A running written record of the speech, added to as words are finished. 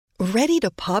Ready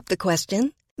to pop the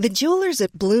question? The jewelers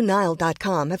at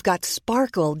BlueNile.com have got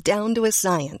sparkle down to a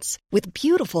science with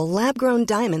beautiful lab-grown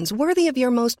diamonds worthy of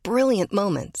your most brilliant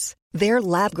moments. Their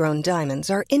lab-grown diamonds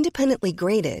are independently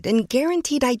graded and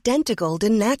guaranteed identical to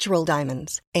natural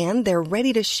diamonds, and they're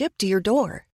ready to ship to your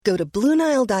door. Go to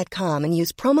BlueNile.com and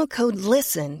use promo code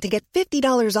LISTEN to get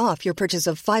 $50 off your purchase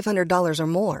of $500 or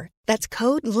more. That's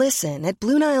code LISTEN at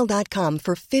BlueNile.com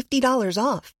for $50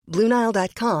 off.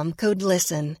 BlueNile.com, code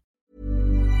LISTEN.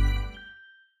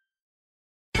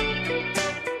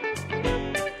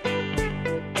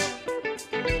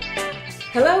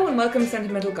 Hello and welcome to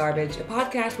Sentimental Garbage, a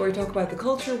podcast where we talk about the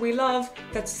culture we love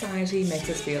that society makes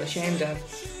us feel ashamed of.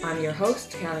 I'm your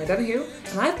host, Caroline Donahue,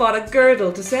 and I've bought a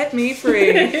girdle to set me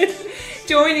free.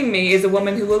 Joining me is a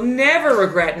woman who will never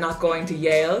regret not going to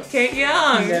Yale, Kate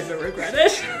Young. Never regret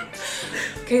it.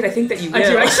 Kate, I think that you will. I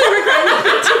do actually regret not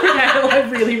going to Yale. I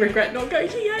really regret not going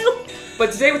to Yale.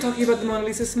 But today we're talking about the Mona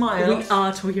Lisa Smile. We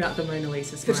are talking about the Mona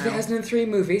Lisa Smile. The 2003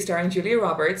 movie starring Julia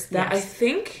Roberts that Yes. I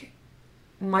think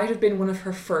might have been one of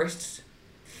her first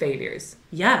failures.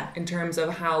 Yeah. In terms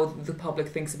of how the public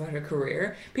thinks about her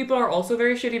career. People are also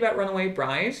very shitty about Runaway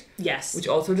Bride. Yes. Which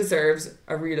also deserves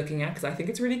a re-looking at because I think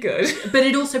it's really good. But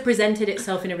it also presented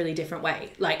itself in a really different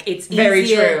way. Like, it's easier, very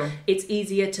true. It's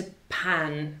easier to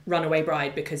pan Runaway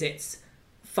Bride because it's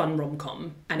fun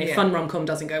rom-com. And if Yeah. fun rom-com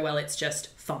doesn't go well, it's just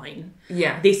fine.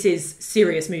 Yeah. This is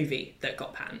serious movie that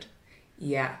got panned.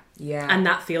 Yeah. And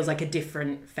that feels like a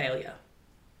different failure.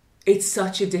 It's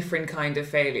such a different kind of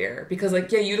failure because,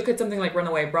 like, yeah, you look at something like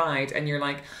Runaway Bride and you're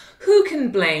like, who can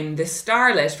blame this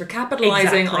starlet for capitalising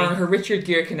Exactly. on her Richard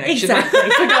Gere connection? Exactly.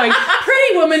 For going,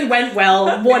 Pretty Woman went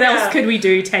well. What else could we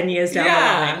do 10 years down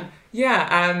the line?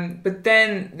 Yeah. But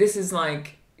then this is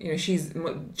like, you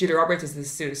know, Julia Roberts is this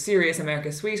sort of serious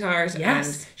America's sweetheart, Yes.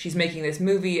 and she's making this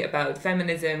movie about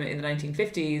feminism in the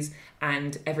 1950s,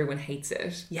 and everyone hates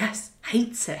it. Yes.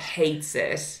 Hates it. Hates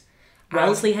it.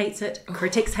 Wellesley hates it.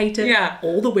 Critics hate it. Yeah.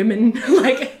 All the women,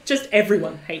 like, just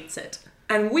everyone hates it.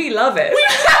 And we love it.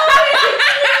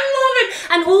 I love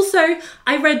it. And also,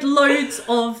 I read loads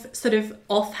of sort of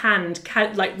offhand,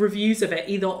 like, reviews of it,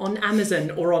 either on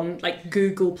Amazon or on, like,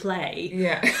 Google Play.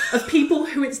 Yeah. Of people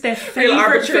who it's their Real favourite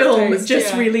arbitrary film, taste,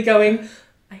 just yeah. really going,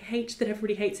 I hate that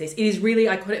everybody hates this. It is really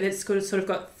iconic. It's sort of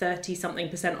got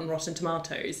 30-something% on Rotten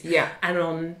Tomatoes. Yeah. And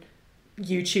on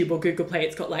YouTube or Google Play,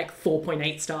 it's got like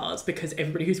 4.8 stars because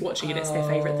everybody who's watching it, it's their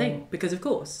favourite thing. Because of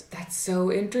course. That's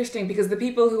so interesting because the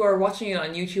people who are watching it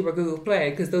on YouTube or Google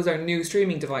Play, because those are new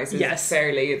streaming devices, Yes.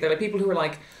 fairly, they're like people who are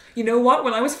like, you know what,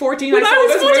 when I was 14 When I I saw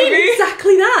was this 14, movie.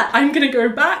 exactly that. I'm going to go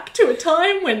back to a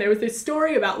time when there was this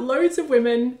story about loads of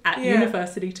women at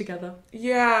university together.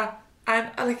 Yeah. And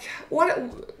like,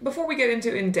 before we get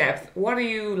into in depth, what do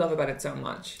you love about it so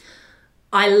much?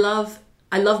 I love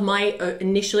my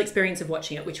initial experience of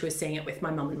watching it, which was seeing it with my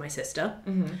mum and my sister.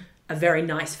 Mm-hmm. A very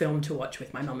nice film to watch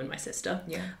with my mum and my sister.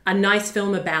 Yeah. A nice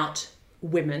film about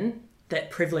women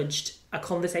that privileged a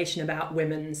conversation about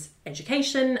women's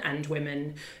education and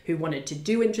women who wanted to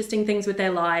do interesting things with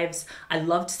their lives. I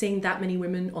loved seeing that many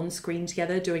women on screen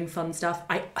together doing fun stuff.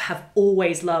 I have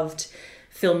always loved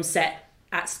films set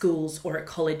at schools or at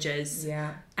colleges.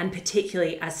 Yeah. And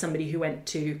particularly as somebody who went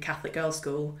to Catholic girls'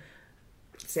 school,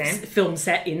 Same. film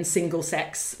set in single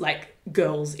sex, like,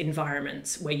 girls'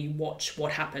 environments where you watch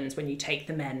what happens when you take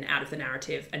the men out of the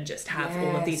narrative and just have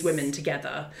all of these Yes. women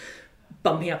together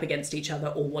bumping up against each other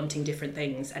or wanting different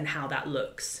things and how that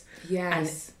looks. Yes.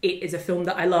 And it is a film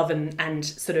that I love and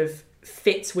sort of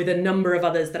fits with a number of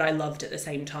others that I loved at the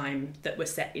same time that were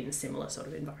set in similar sort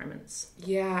of environments.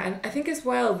 Yeah, and I think as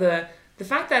well the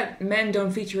fact that men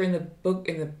don't feature in the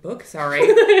book, sorry.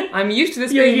 I'm used to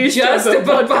this You're being used to just a a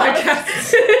book book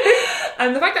podcast.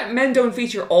 And the fact that men don't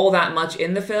feature all that much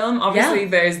in the film, obviously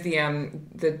there's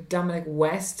the Dominic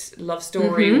West love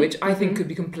story, which I think could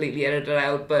be completely edited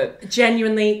out, but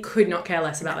Genuinely could not care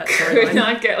less about that could storyline.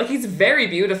 not get, like, he's very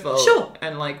beautiful. Sure.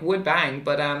 And like would bang,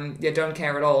 but don't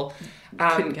care at all.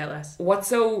 Couldn't care less. What's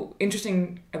so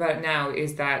interesting about it now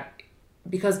is that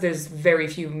because there's very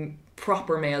few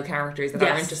proper male characters that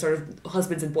aren't just sort of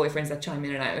husbands and boyfriends that chime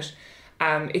in and out.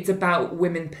 It's about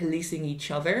women policing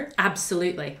each other.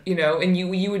 Absolutely. You know, and you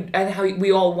would, and how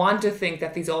we all want to think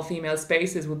that these all-female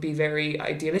spaces would be very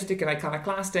idealistic and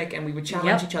iconoclastic, and we would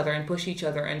challenge each other and push each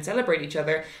other and celebrate each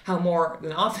other. How more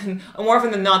often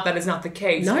than not, that is not the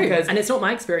case. No, because and it's not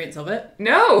my experience of it.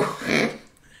 no.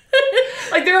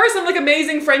 Like, there are some, like,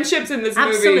 amazing friendships in this movie.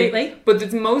 Absolutely. But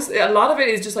a lot of it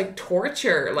is just, like,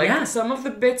 torture. Like, Yeah. some of the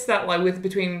bits that, like,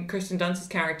 between Kirsten Dunst's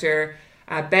character,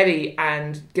 Betty,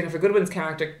 and Ginnifer Goodwin's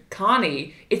character,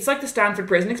 Connie, it's like the Stanford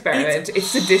Prison Experiment. It's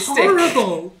sadistic.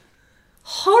 Horrible.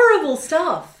 Horrible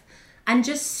stuff. And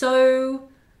just so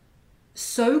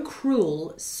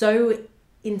cruel, so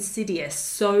insidious,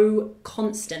 so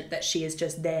constant that she is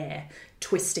just there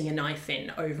twisting a knife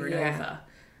in over and over.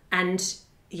 And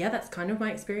yeah, that's kind of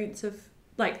my experience of,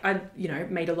 like, I,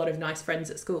 made a lot of nice friends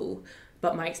at school,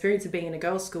 but my experience of being in a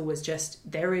girls' school was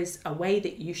just, there is a way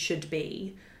that you should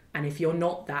be, and if you're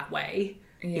not that way,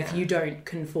 if you don't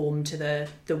conform to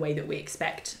the way that we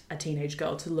expect a teenage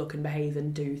girl to look and behave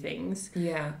and do things,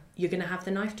 you're going to have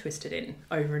the knife twisted in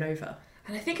over and over.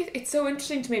 And I think it's so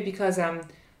interesting to me because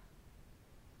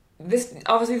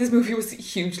this movie was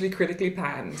hugely critically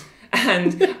panned,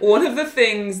 and one of the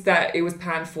things that it was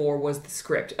panned for was the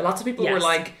script. Lots of people were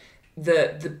like,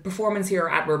 the performance here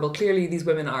are admirable. Clearly these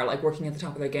women are like working at the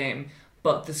top of their game,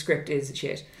 but the script is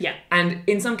shit. Yeah. And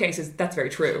in some cases that's very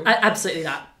true. Absolutely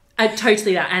that.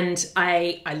 Totally that. And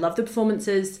I love the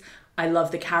performances. I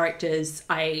love the characters.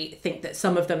 I think that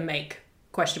some of them make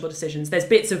questionable decisions. There's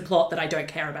bits of plot that I don't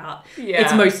care about. Yeah.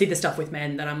 It's mostly the stuff with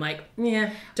men that I'm like,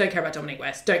 don't care about Dominic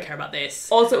West. Don't care about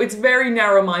this. Also, it's very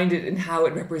narrow-minded in how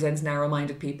it represents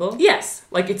narrow-minded people. Yes.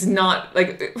 Like, it's not,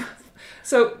 like...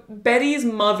 So, Betty's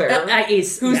mother,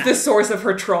 who's the source of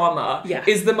her trauma,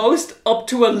 is the most up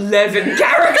to 11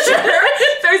 character.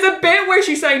 There's a bit where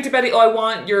she's saying to Betty, I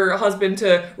want your husband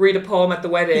to read a poem at the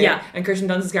wedding. Yeah. And Kirsten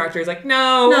Dunst's character is like,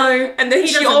 no. And then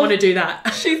he doesn't want to do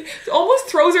that. She almost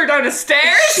throws her down a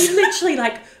stairs. She literally,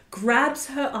 like, grabs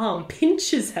her arm,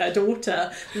 pinches her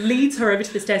daughter, leads her over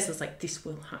to the stairs. So it's like, this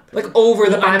will happen. Like, over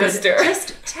the banister.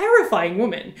 Just terrifying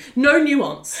woman. No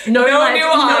nuance. No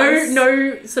nuance.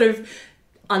 No sort of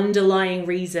underlying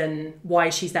reason why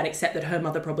she's that, except that her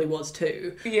mother probably was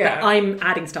too. Yeah. But I'm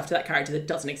adding stuff to that character that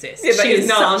doesn't exist. Yeah, she is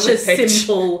such a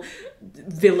simple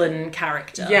villain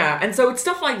character. Yeah, and so it's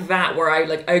stuff like that where I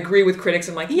agree with critics.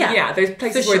 I'm like, there's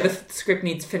places where the script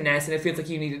needs finesse, and it feels like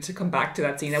you needed to come back to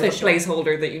that scene. That was a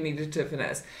placeholder that you needed to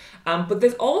finesse. But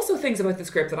there's also things about the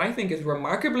script that I think is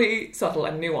remarkably subtle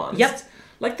and nuanced. Yep.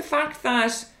 Like the fact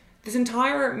that this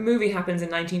entire movie happens in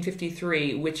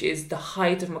 1953, which is the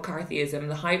height of McCarthyism,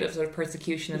 the height of sort of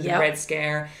persecution and the Red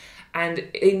Scare. And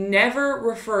it never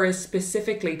refers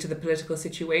specifically to the political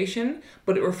situation,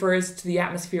 but it refers to the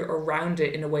atmosphere around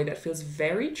it in a way that feels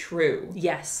very true.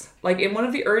 Yes. Like in one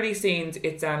of the early scenes,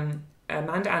 it's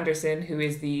Amanda Anderson, who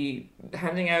is the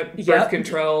handing out birth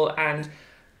control, and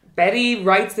Betty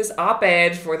writes this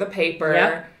op-ed for the paper.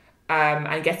 Yep.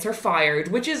 And gets her fired,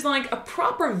 which is like a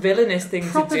proper villainous thing to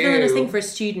do. Proper villainous thing for a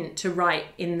student to write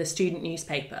in the student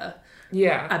newspaper.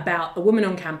 Yeah. About a woman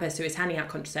on campus who is handing out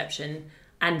contraception,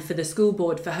 and for the school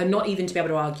board, for her not even to be able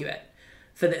to argue it.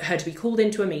 For her to be called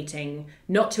into a meeting,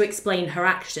 not to explain her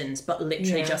actions, but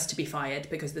literally just to be fired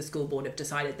because the school board have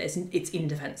decided it's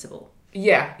indefensible.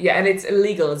 Yeah, and it's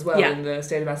illegal as well in the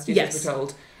state of Massachusetts, we're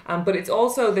told. But it's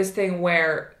also this thing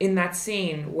where, in that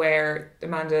scene where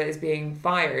Amanda is being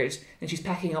fired and she's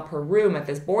packing up her room at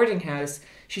this boarding house,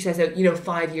 she says that,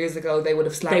 5 years ago they would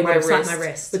have slapped my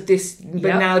wrist. But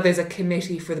now there's a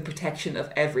committee for the protection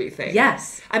of everything.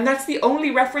 Yes. And that's the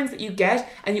only reference that you get.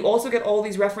 And you also get all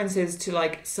these references to,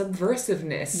 like,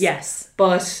 subversiveness. Yes.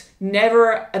 But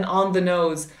never an on the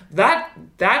nose. That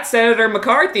Senator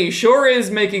McCarthy sure is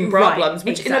making problems,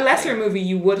 which in a lesser movie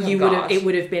you would have got. It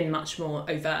would have been much more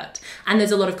overt. And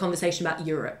there's a lot of conversation about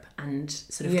Europe and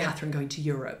sort of Catherine going to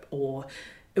Europe, or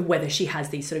whether she has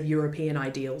these sort of European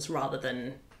ideals rather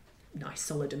than nice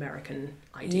solid American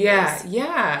ideals.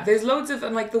 Yeah. There's loads of,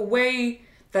 and like the way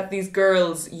that these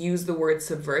girls use the word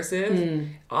subversive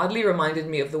oddly reminded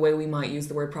me of the way we might use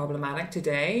the word problematic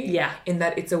today. Yeah. In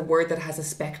that it's a word that has a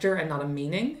spectre and not a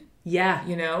meaning. Yeah.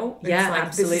 It's like,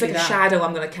 absolutely. This is like a shadow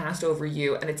I'm going to cast over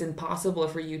you, and it's impossible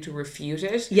for you to refute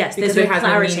it. Yes, there's no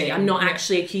clarity. I'm not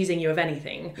actually accusing you of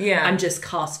anything. Yeah. I'm just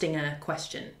casting a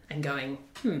question and going,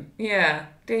 Yeah.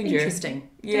 Danger. Interesting.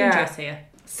 Dangerous here.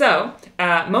 So,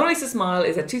 Mona Lisa Smile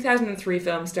is a 2003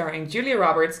 film starring Julia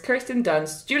Roberts, Kirsten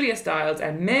Dunst, Julia Stiles,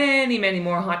 and many, many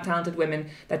more hot, talented women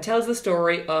that tells the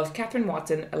story of Catherine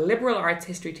Watson, a liberal arts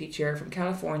history teacher from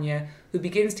California who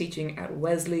begins teaching at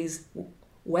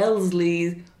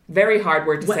Wellesley, very hard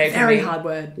word to say for me. Very hard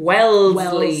word.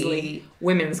 Wellesley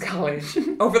Women's College.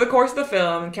 Over the course of the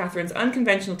film, Catherine's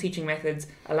unconventional teaching methods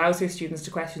allows her students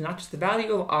to question not just the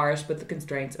value of art, but the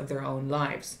constraints of their own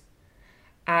lives.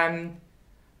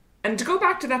 And to go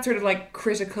back to that sort of like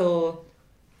critical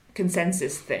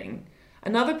consensus thing,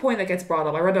 another point that gets brought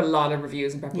up, I read a lot of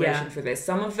reviews in preparation for this.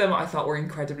 Some of them I thought were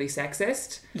incredibly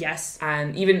sexist. Yes.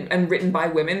 And written by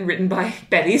women, written by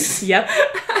Bettys. Yep.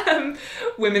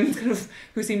 Women kind of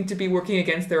who seem to be working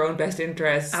against their own best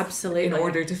interests. Absolutely. In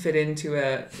order to fit into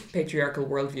a patriarchal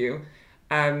worldview.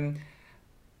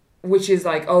 which is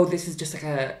like, oh, this is just like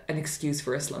an excuse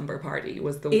for a slumber party.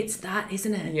 It's that,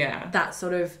 isn't it? Yeah. That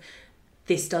sort of,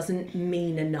 this doesn't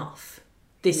mean enough.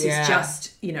 This is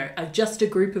just, just a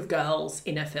group of girls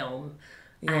in a film,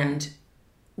 and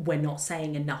we're not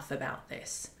saying enough about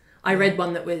this. I read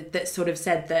one that sort of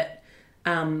said that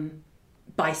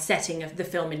by setting the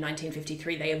film in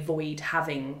 1953, they avoid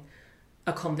having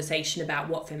a conversation about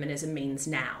what feminism means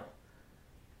now.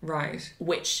 Right.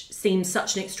 Which seems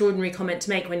such an extraordinary comment to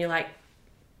make when you're like,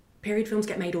 period films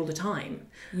get made all the time.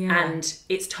 Yeah. And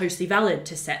it's totally valid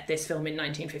to set this film in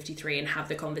 1953 and have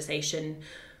the conversation.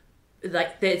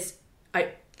 Like, there's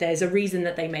a reason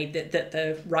that they made that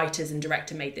the writers and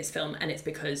director made this film, and it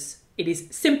is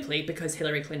simply because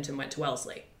Hillary Clinton went to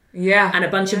Wellesley. Yeah. And a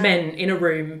bunch of men in a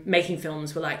room making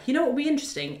films were like, what would be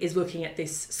interesting is looking at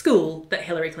this school that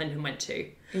Hillary Clinton went to.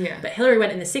 Yeah. But Hillary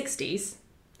went in the 60s,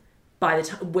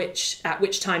 at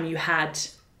which time you had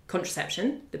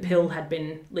contraception. The pill had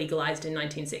been legalized in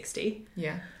 1960.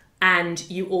 Yeah. And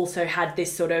you also had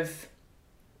this sort of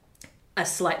a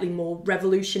slightly more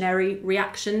revolutionary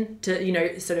reaction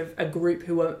to, sort of a group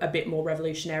who were a bit more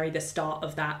revolutionary, the start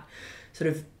of that sort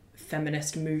of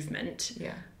feminist movement.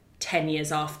 Yeah. 10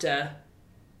 years after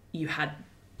you had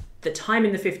the time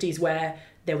in the 50s where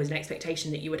there was an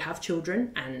expectation that you would have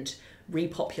children and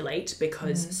repopulate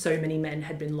because so many men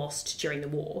had been lost during the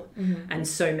war, and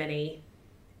so many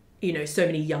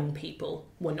young people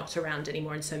were not around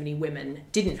anymore, and so many women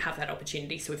didn't have that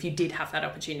opportunity. So if you did have that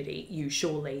opportunity, you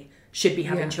surely should be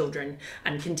having children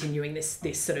and continuing this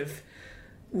sort of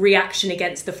reaction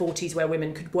against the 40s where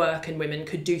women could work and women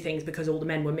could do things because all the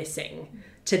men were missing,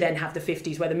 to then have the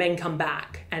 50s where the men come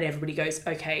back and everybody goes,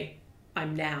 okay,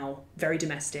 I'm now very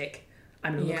domestic,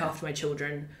 I'm going to look after my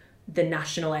children. The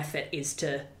national effort is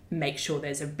to make sure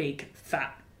there's a big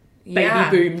fat baby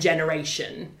boom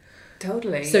generation.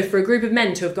 Totally. So for a group of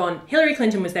men to have gone, Hillary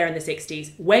Clinton was there in the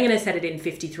 60s, we're going to set it in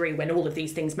 53 when all of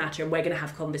these things matter, and we're going to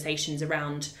have conversations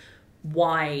around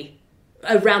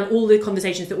all the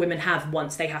conversations that women have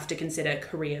once they have to consider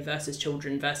career versus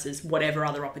children versus whatever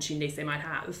other opportunities they might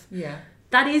have. Yeah.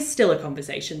 That is still a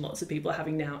conversation lots of people are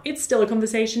having now. It's still a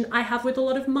conversation I have with a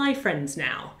lot of my friends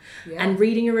now. Yeah. And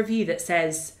reading a review that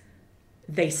says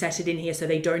they set it in here so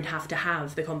they don't have to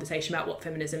have the conversation about what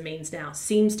feminism means now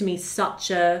seems to me such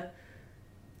a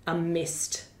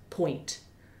missed point.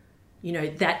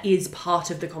 That is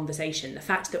part of the conversation. The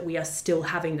fact that we are still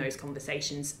having those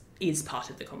conversations is part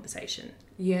of the conversation.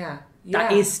 Yeah.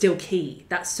 That is still key.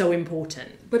 That's so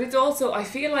important. But it's also, I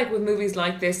feel like with movies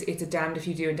like this, it's a damned if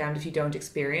you do and damned if you don't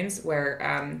experience,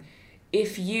 where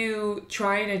if you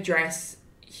try and address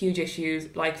huge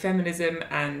issues like feminism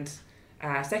and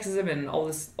sexism and all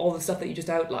the stuff that you just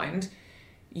outlined,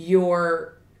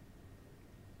 you're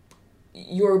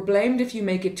blamed if you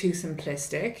make it too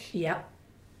simplistic. Yep.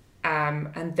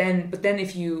 But then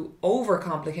if you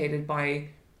overcomplicate it by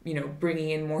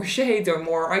bringing in more shades or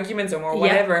more arguments or more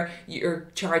whatever, you're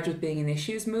charged with being an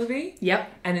issues movie.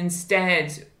 Yep. And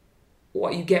instead,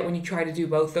 what you get when you try to do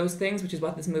both those things, which is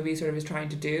what this movie sort of is trying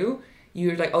to do,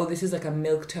 you're like, oh, this is like a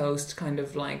milquetoast kind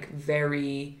of like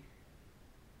very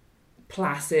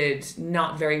placid,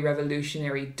 not very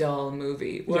revolutionary, dull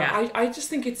movie. Where I just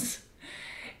think it's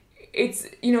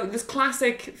this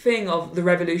classic thing of the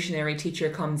revolutionary teacher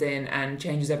comes in and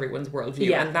changes everyone's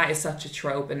worldview, and that is such a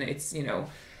trope, and it's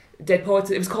Dead Poets.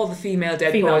 It was called the Female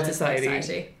Dead Poet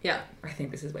Society. Yeah, I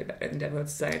think this is way better than Dead Poet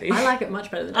Society. I like it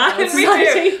much better than Dead Poet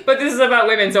Society. Me too. But this is about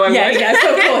women, so I'm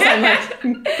so of course I'm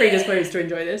like predisposed to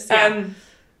enjoy this. Yeah.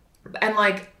 And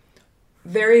like,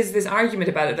 there is this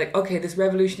argument about it, like, okay, this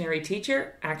revolutionary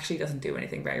teacher actually doesn't do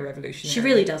anything very revolutionary. She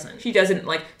really doesn't. She doesn't,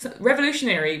 like, so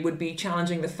revolutionary would be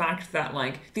challenging the fact that,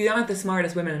 like, these aren't the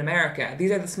smartest women in America.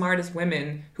 These are the smartest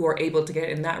women who are able to get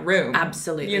in that room.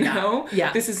 Absolutely. You know?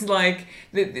 Yeah. This is like,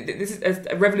 this is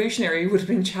a revolutionary would have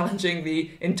been challenging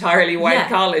the entirely white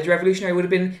college. Revolutionary would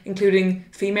have been including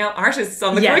female artists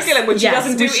on the curriculum, which she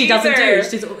doesn't do either.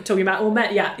 She's talking about all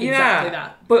men. Yeah, exactly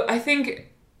that. But I think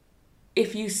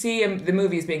if you see the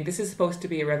movie as being, this is supposed to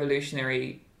be a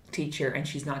revolutionary teacher and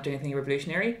she's not doing anything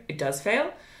revolutionary, it does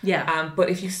fail. Yeah. But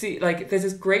if you see, like, there's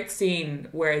this great scene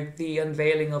where the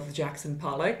unveiling of Jackson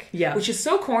Pollock, which is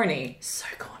so corny. So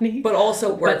corny. But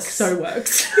also works. But so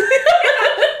works.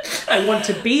 I want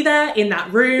to be there in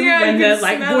that room when the,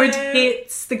 like, wood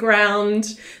hits the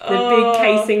ground, the big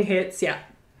casing hits,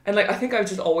 And, like, I think I've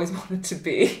just always wanted to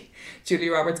be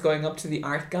Julia Roberts going up to the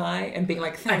art guy and being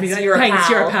like, thanks, you're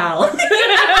a pal.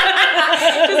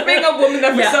 Just being a woman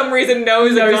that for some reason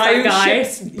knows a guy who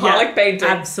ships Pollock painting.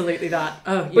 Absolutely that.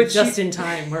 Oh, you're just in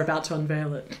time. We're about to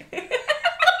unveil it.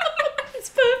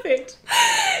 It's perfect.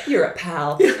 You're a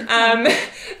pal.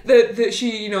 She,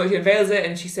 she unveils it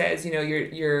and she says,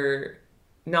 you're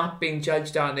not being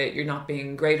judged on it, you're not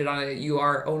being graded on it, you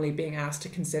are only being asked to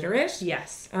consider it.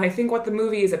 Yes. And I think what the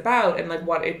movie is about, and like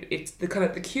what it's the kind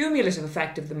of the cumulative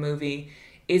effect of the movie,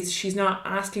 is she's not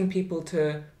asking people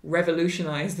to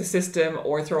revolutionize the system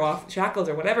or throw off shackles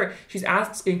or whatever. She's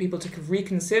asking people to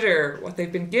reconsider what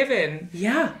they've been given.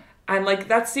 Yeah. And like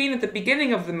that scene at the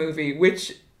beginning of the movie,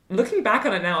 which, looking back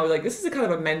on it now, I was like, this is a kind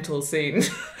of a mental scene.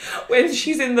 When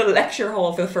she's in the lecture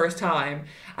hall for the first time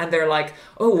and they're like,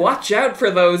 oh, watch out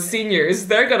for those seniors.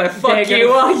 They're going to fuck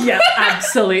you up. Yeah,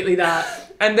 absolutely that.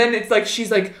 And then it's like she's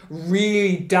like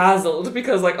really dazzled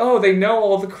because like, oh, they know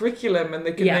all the curriculum and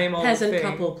they can name all the things. Peasant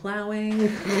couple ploughing.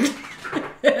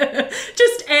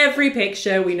 Just every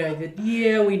picture, we know the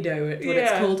year, we know what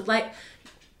it's called. Like,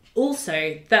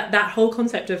 also, that whole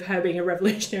concept of her being a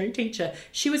revolutionary teacher,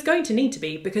 she was going to need to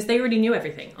be because they already knew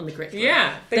everything on the curriculum.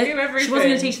 Yeah, they knew everything. She wasn't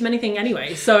going to teach them anything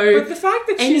anyway, so but the fact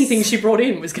that anything she brought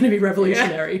in was going to be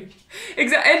revolutionary. Yeah.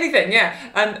 Exactly, anything, yeah.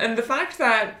 And the fact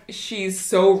that she's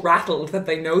so rattled that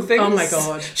they know things. Oh my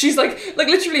God. She's like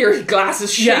literally her glass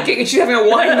is shaking and she's having a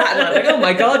wine battle. Like, oh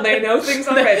my God, they know things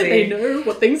already. They know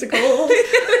what things are called.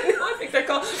 They know what things are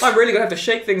called. I'm really going to have to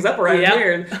shake things up around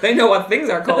here. They know what things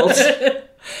are called.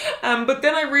 But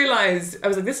then I realised, I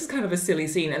was like, this is kind of a silly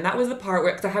scene. And that was the part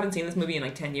where, because I haven't seen this movie in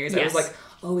like 10 years, I was like,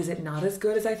 oh, is it not as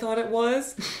good as I thought it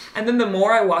was? And then the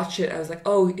more I watched it, I was like,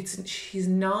 oh, she's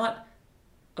not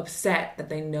upset that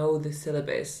they know the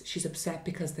syllabus. She's upset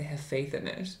because they have faith in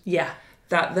it. Yeah.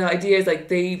 That the idea is like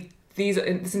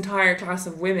this entire class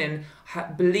of women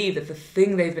believe that the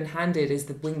thing they've been handed is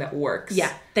the thing that works.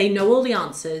 Yeah. They know all the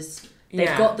answers.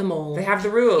 They've got them all. They have the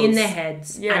rules in their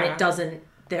heads. Yeah. And it doesn't...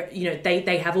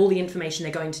 They have all the information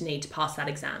they're going to need to pass that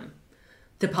exam.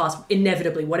 To pass,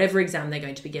 inevitably, whatever exam they're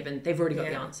going to be given, they've already got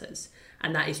the answers.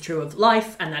 And that is true of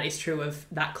life, and that is true of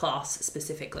that class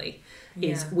specifically.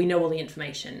 We know all the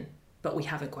information, but we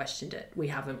haven't questioned it. We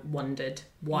haven't wondered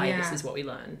why this is what we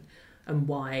learn, and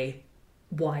why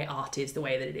art is the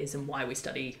way that it is, and why we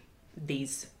study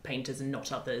these painters and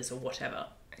not others or whatever.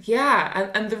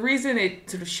 Yeah, and the reason it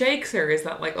sort of shakes her is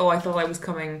that, like, oh, I thought I was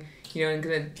coming... and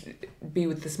going to be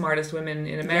with the smartest women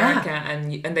in America.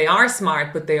 Yeah. And they are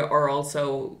smart, but they are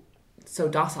also so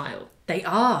docile. They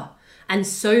are. And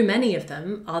so many of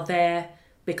them are there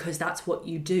because that's what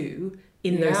you do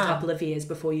in those couple of years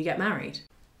before you get married.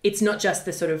 It's not just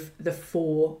the sort of the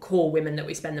 4 core women that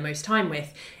we spend the most time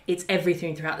with. It's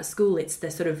everything throughout the school. It's the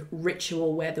sort of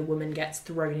ritual where the woman gets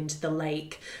thrown into the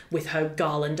lake with her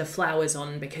garland of flowers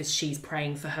on because she's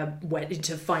praying for her wedding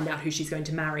to find out who she's going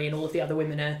to marry, and all of the other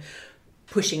women are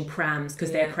pushing prams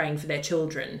because they're praying for their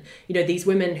children. These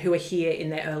women who are here in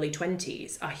their early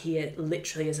 20s are here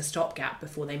literally as a stopgap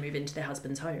before they move into their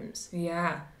husbands' homes.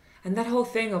 Yeah. And that whole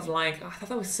thing of like, I thought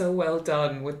that was so well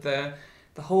done with the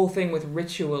whole thing with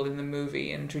ritual in the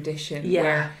movie and tradition. Yeah.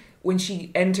 Where when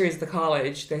she enters the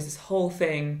college, there's this whole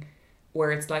thing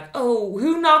where it's like, oh,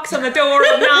 who knocks on the door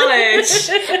of knowledge?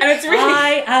 And it's really...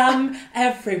 I am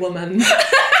every woman.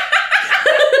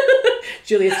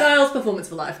 Julia Stiles, performance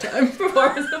of a lifetime.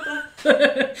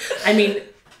 I mean,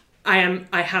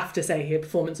 I have to say here,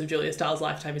 performance of Julia Stiles'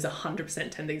 Lifetime is 100%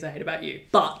 10 Things I Hate About You.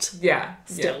 But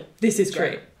still, this is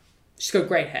great. She's got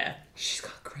great hair. She's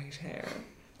got great hair.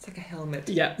 It's like a helmet.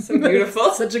 Yeah. So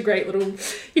beautiful. Such a great little,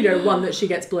 one that she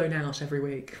gets blown out every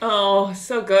week. Oh,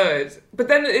 so good. But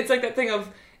then it's like that thing of,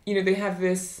 they have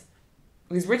these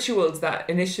rituals that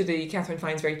initially Catherine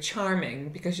finds very charming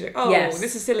because she's like, oh,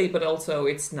 this is silly, but also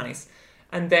it's nice.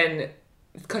 And then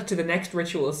cut to the next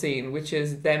ritual scene, which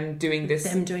is them doing this...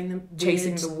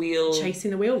 chasing the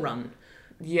wheel run.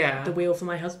 Yeah. The wheel for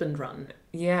my husband run.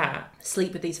 Yeah.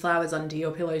 Sleep with these flowers under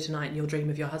your pillow tonight and you'll dream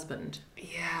of your husband.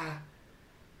 Yeah.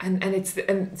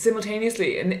 And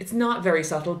simultaneously, and it's not very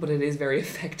subtle, but it is very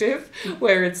effective,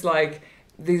 where it's like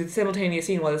the simultaneous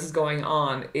scene while this is going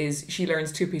on is she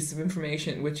learns 2 pieces of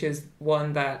information, which is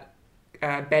one that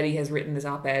Betty has written this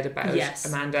op-ed about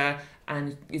Amanda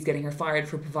and is getting her fired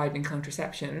for providing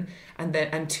contraception,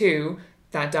 and 2,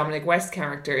 that Dominic West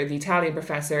character, the Italian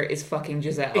professor, is fucking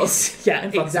Giselle.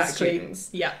 And exactly. Students.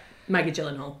 Yeah. Maggie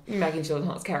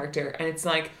Gyllenhaal's character. And it's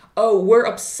like, oh, we're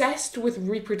obsessed with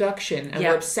reproduction and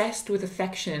we're obsessed with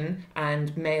affection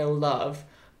and male love,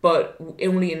 but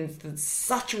only in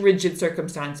such rigid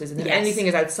circumstances. And if anything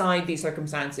is outside these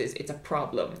circumstances, it's a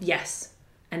problem. Yes.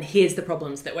 And here's the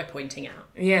problems that we're pointing out.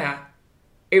 Yeah.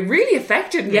 It really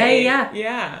affected me.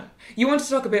 Yeah. You want to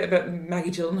talk a bit about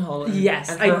Maggie Gyllenhaal?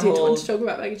 And I did want to talk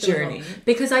about Maggie Gyllenhaal. Journey.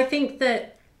 Because I think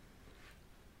that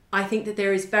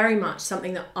there is very much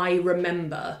something that I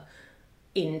remember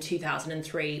in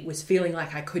 2003 was feeling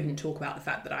like I couldn't talk about the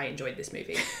fact that I enjoyed this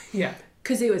movie. Yeah.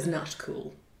 Because it was not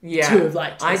cool. Yeah. To have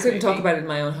liked this I couldn't movie. talk about it in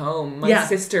my own home. My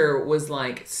sister was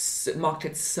like, mocked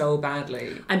it so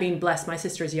badly. I mean, bless, my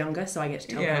sister is younger, so I get to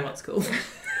tell her what's cool.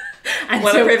 And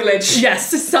what a privilege.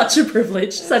 Yes, such a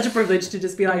privilege. Such a privilege to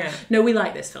just be like, no, we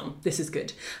like this film. This is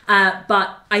good.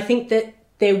 But I think that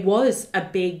there was a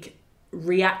big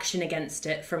reaction against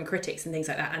it from critics and things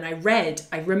like that. And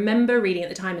I remember reading at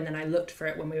the time, and then I looked for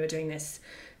it when we were doing this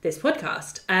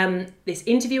podcast, this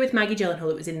interview with Maggie Gyllenhaal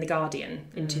that was in The Guardian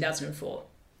in 2004.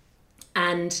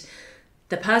 And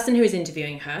the person who was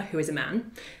interviewing her, who is a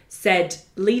man, said,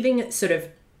 leaving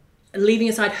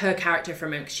aside her character for a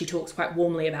moment, because she talks quite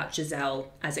warmly about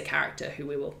Giselle as a character, who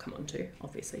we will come on to,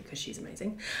 obviously, because she's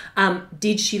amazing.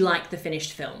 Did she like the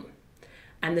finished film?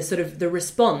 And the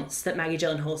response that Maggie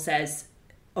Gyllenhaal says,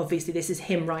 obviously this is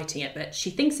him writing it, but she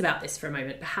thinks about this for a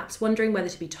moment, perhaps wondering whether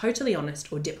to be totally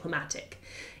honest or diplomatic.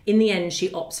 In the end, she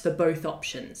opts for both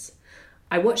options.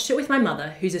 I watched it with my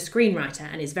mother, who's a screenwriter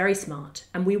and is very smart,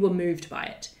 and we were moved by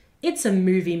it. It's a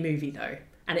movie though,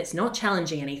 and it's not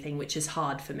challenging anything, which is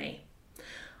hard for me.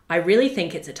 I really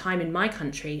think it's a time in my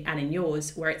country and in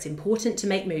yours where it's important to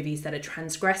make movies that are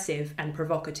transgressive and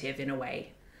provocative in a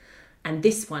way. And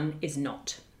this one is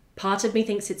not. Part of me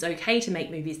thinks it's okay to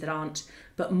make movies that aren't,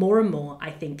 but more and more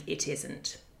I think it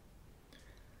isn't.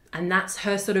 And that's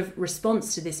her sort of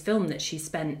response to this film that she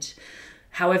spent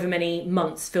however many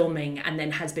months filming and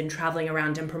then has been travelling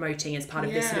around and promoting as part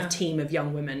of this sort of team of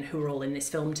young women who are all in this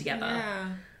film together. Yeah.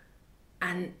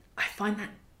 And I find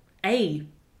that,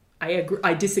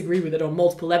 I disagree with it on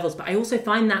multiple levels, but I also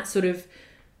find that sort of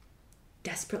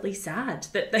desperately sad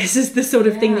that this is the sort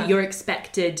of thing that you're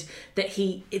expected,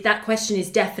 that question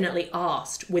is definitely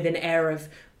asked with an air of,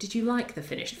 did you like the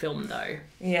finished film though?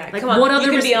 Yeah, like, come on, what other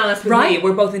you can be honest with me,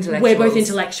 we're both intellectuals. We're both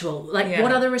intellectual. Like,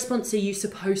 what other response are you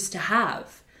supposed to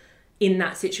have in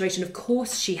that situation? Of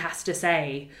course she has to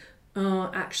say,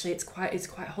 oh, actually it's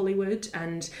quite Hollywood,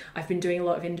 and I've been doing a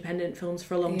lot of independent films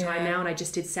for a long time now, and I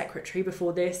just did Secretary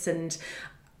before this, and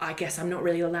I guess I'm not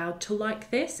really allowed to like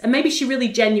this. And maybe she really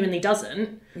genuinely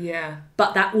doesn't. Yeah.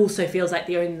 But that also feels like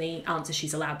the only answer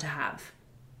she's allowed to have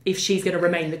if she's going to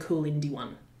remain the cool indie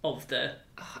one of the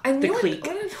clique.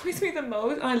 What annoys me the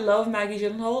most, I love Maggie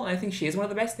Gyllenhaal, and I think she is one of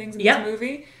the best things in this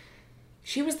movie.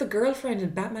 She was the girlfriend in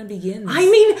Batman Begins. I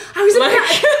mean, I was like,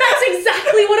 that's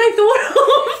exactly what I thought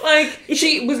of. Like,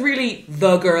 she was really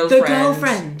the girlfriend. The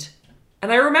girlfriend.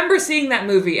 And I remember seeing that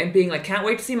movie and being like, can't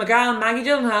wait to see my gal, Maggie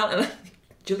Gyllenhaal.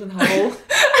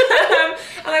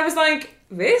 And I was like,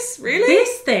 this? Really?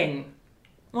 This thing.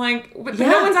 Like, but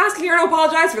no one's asking her to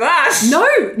apologise for that.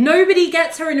 No, nobody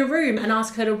gets her in a room and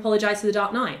asks her to apologise for The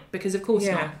Dark Knight, because of course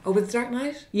not. Oh, with The Dark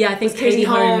Knight? Yeah, I think Katie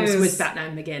Holmes was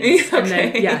Batman Begins. Okay. And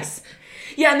then,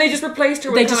 yeah, and they just replaced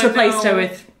her with her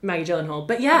with Maggie Gyllenhaal.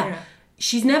 But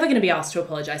she's never going to be asked to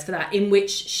apologise for that, in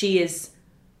which she is...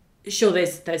 Sure,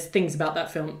 there's things about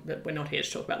that film, but we're not here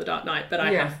to talk about The Dark Knight, but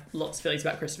I have lots of feelings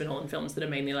about Christopher Nolan films that are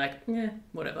mainly like,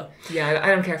 whatever. Yeah,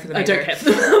 I don't care for them either. I don't care for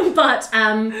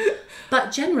them.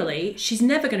 But generally, she's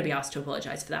never going to be asked to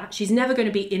apologise for that. She's never going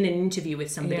to be in an interview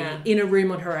with somebody in a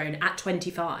room on her own at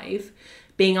 25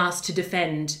 being asked to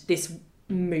defend this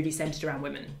movie centred around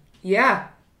women. Yeah,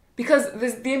 because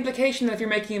there's the implication that if you're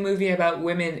making a movie about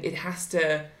women, it has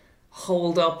to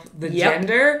hold up the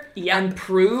gender and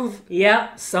prove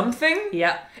something.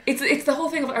 Yeah. It's the whole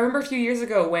thing of, I remember a few years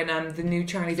ago when the new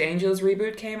Charlie's Angels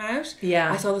reboot came out. Yeah.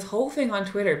 I saw this whole thing on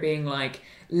Twitter being like,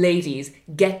 ladies,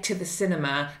 get to the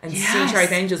cinema and see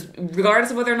Charlie's Angels,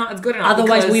 regardless of whether or not it's good or not.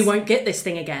 Otherwise we won't get this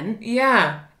thing again.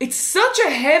 Yeah. It's such a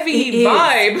heavy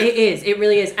vibe. It is. It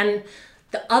really is. And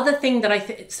the other thing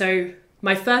that so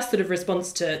my first sort of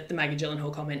response to the Maggie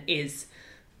Gyllenhaal comment is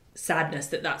sadness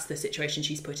that's the situation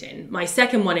she's put in. My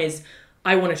second one is,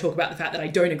 I want to talk about the fact that I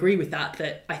don't agree with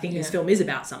that I think this film is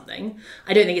about something.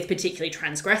 I don't think it's particularly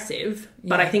transgressive,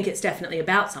 but I think it's definitely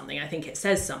about something. I think it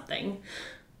says something.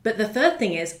 But the third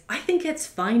thing is, I think it's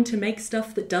fine to make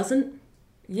stuff that doesn't.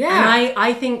 Yeah. And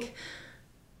I think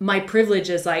my privilege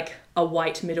as like a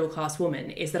white middle-class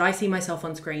woman is that I see myself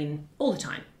on screen all the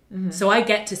time. Mm-hmm. So I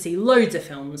get to see loads of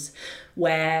films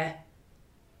where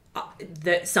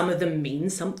that some of them mean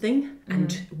something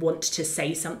and want to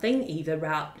say something, either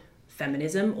about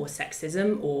feminism or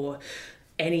sexism or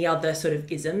any other sort of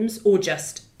isms, or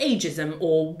just ageism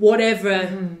or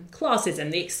whatever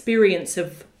classism, the experience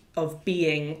of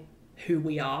being who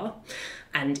we are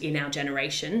and in our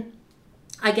generation.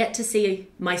 I get to see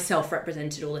myself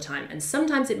represented all the time, and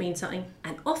sometimes it means something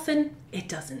and often it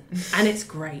doesn't, and it's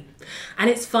great. And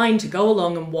it's fine to go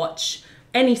along and watch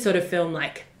any sort of film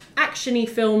like action-y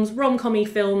films, rom-com-y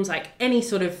films, like any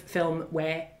sort of film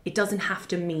where it doesn't have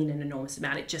to mean an enormous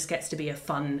amount. It just gets to be a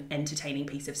fun, entertaining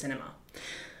piece of cinema.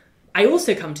 I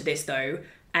also come to this, though,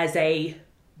 as a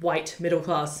white,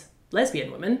 middle-class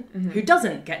lesbian woman who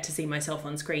doesn't get to see myself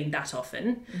on screen that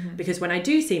often, because when I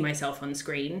do see myself on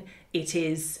screen, it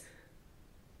is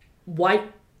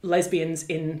white lesbians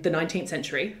in the 19th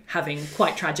century having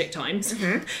quite tragic times.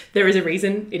 There is a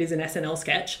reason it is an SNL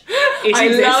sketch. It I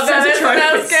exists love that as a trope.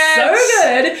 SNL sketch. It's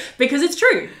so good because it's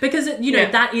true. Because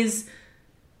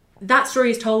that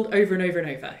story is told over and over and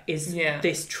over. Is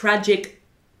this tragic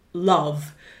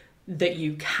love that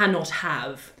you cannot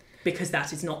have because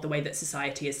that is not the way that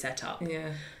society is set up.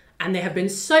 Yeah. And there have been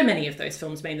so many of those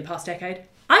films made in the past decade.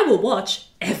 I will watch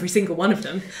every single one of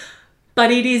them. But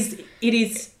it is,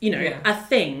 a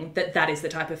thing that is the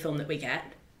type of film that we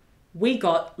get. We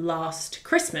got last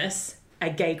Christmas a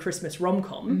gay Christmas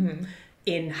rom-com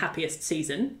in Happiest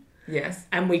Season. Yes.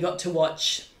 And we got to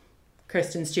watch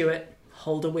Kristen Stewart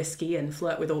hold a whiskey and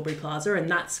flirt with Aubrey Plaza, and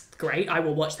that's great. I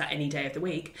will watch that any day of the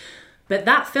week. But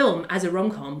that film, as a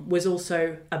rom-com, was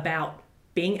also about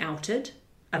being outed,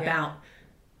 about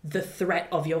the threat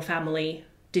of your family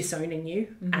disowning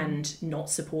you and not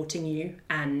supporting you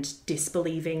and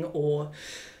disbelieving or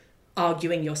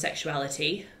arguing your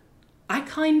sexuality. I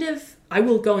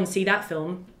will go and see that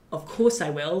film. Of course I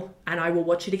will. And I will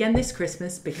watch it again this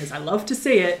Christmas because I love to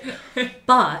see it.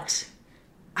 But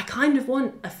I kind of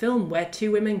want a film where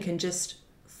two women can just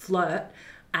flirt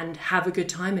and have a good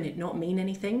time and it not mean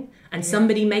anything. And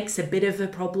somebody makes a bit of a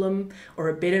problem or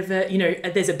a bit of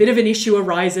there's a bit of an issue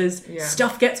arises,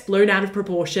 stuff gets blown out of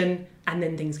proportion, and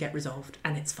then things get resolved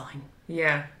and it's fine.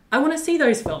 Yeah. I want to see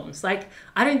those films. Like,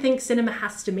 I don't think cinema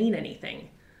has to mean anything.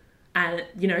 And,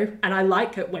 and I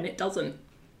like it when it doesn't.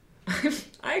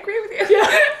 I agree with you.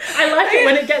 Yeah. I like it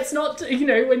when it gets not,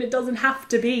 when it doesn't have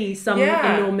to be some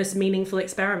enormous, meaningful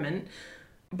experiment.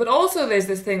 But also there's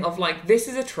this thing of like, this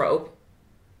is a trope.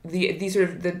 The sort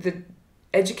of the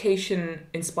education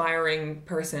inspiring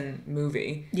person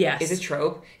movie is a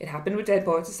trope. It happened with Dead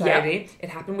Poets Society. It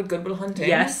happened with Good Will Hunting.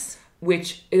 Yes.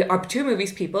 Which are two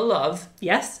movies people love.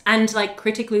 Yes. And like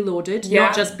critically lauded. Yeah.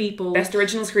 Not just people. Best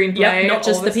original screenplay. Not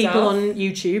just all the people stuff. on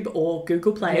YouTube or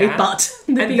Google Play, but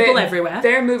the people everywhere.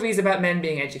 They're movies about men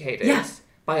being educated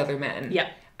by other men. Yeah.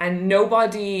 And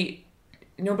nobody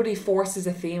forces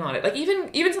a theme on it. Like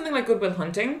even something like Good Will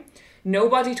Hunting,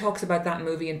 nobody talks about that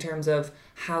movie in terms of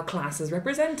how class is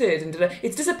represented. And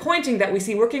it's disappointing that we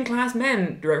see working class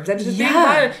men represented as being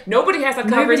violent. Nobody has that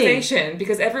conversation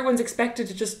because everyone's expected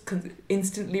to just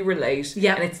instantly relate.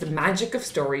 Yeah. And it's the magic of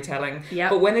storytelling. Yeah.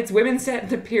 But when it's women set in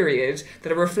the period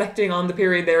that are reflecting on the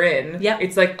period they're in,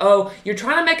 it's like, oh, you're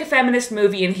trying to make a feminist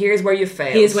movie and here's where you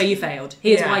failed. Here's where you failed.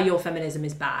 Here's why your feminism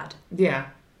is bad. Yeah.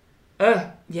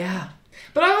 Yeah.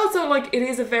 But I also, it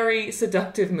is a very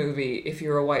seductive movie if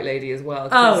you're a white lady as well.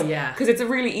 Oh, yeah. Because it's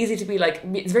really easy to be like,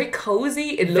 it's very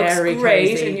cozy, it looks very great,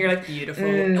 cozy. And you're like, beautiful.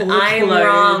 I'm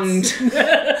wronged.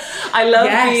 I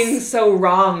love being so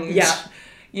wronged. Yeah.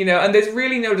 And there's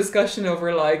really no discussion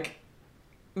over,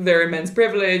 their immense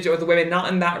privilege or the women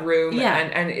not in that room. Yeah.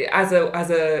 And as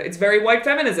a, it's very white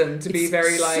feminism to be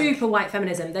very, super white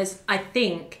feminism. There's, I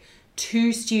think,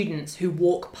 2 students who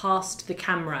walk past the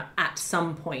camera at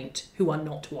some point who are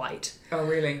not white. Oh,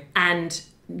 really? And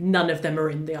none of them are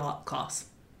in the art class.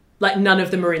 None of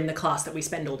them are in the class that we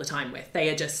spend all the time with. They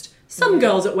are just some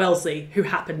girls at Wellesley who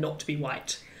happen not to be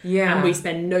white. Yeah. And we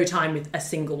spend no time with a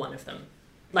single one of them.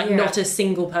 Not a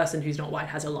single person who's not white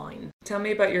has a line. Tell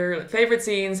me about your favourite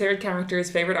scenes, favourite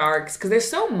characters, favourite arcs, because there's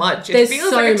so much. There's it feels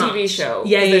so like a much. TV show.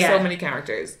 Yeah, There's so many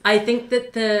characters. I think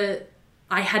that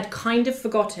I had kind of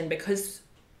forgotten because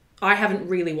I haven't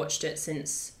really watched it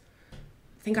since...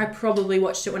 I think I probably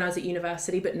watched it when I was at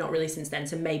university, but not really since then.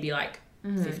 So maybe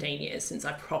 15 years since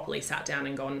I properly sat down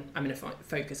and gone, I'm going to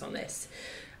focus on this.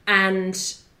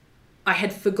 And I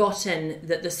had forgotten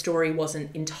that the story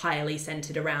wasn't entirely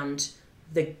centred around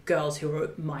the girls who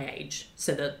were my age.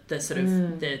 So the sort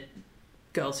of the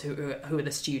girls who are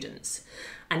the students.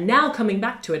 And now coming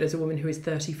back to it as a woman who is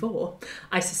 34,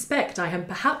 I suspect I am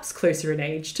perhaps closer in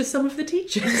age to some of the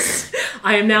teachers.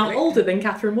 I am now older than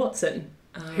Catherine Watson,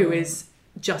 who is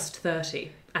just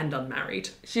 30 and unmarried.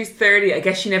 She's 30. I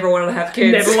guess she never wanted to have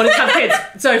kids. Never wanted to have kids.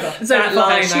 It's over. It's over.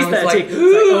 Line, She's I was 30. like,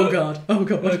 oh God. Oh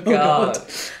God. Oh God.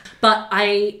 But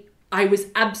I was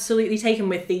absolutely taken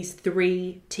with these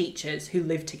 3 teachers who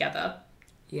live together.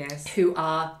 Yes. Who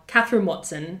are Catherine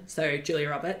Watson, so Julia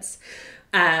Roberts,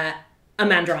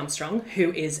 Amanda Armstrong,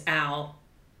 who is our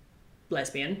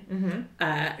lesbian,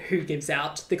 who gives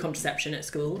out the contraception at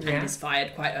school and is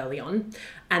fired quite early on.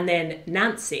 And then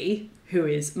Nancy, who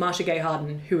is Marcia Gay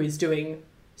Harden, who is doing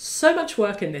so much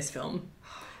work in this film.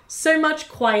 So much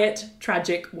quiet,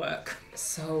 tragic work.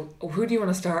 So, who do you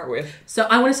want to start with? So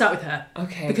I want to start with her.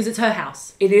 Okay. Because it's her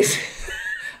house. It is.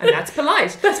 And that's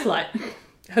polite. That's polite.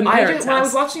 Her parents' When I house.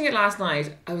 was watching it last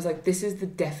night, I was like, this is the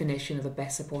definition of a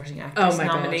Best Supporting Actress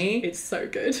nominee. God. It's so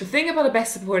good. The thing about a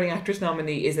Best Supporting Actress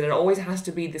nominee is that it always has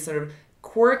to be this sort of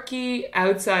quirky,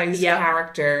 outsized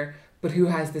character, but who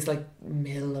has this like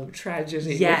mellow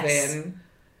tragedy within.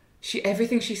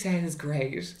 Everything she says is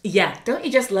great. Yeah. Don't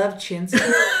you just love chintz?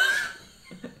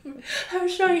 Her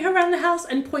showing her around the house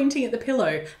and pointing at the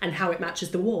pillow and how it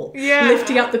matches the wall. Yeah.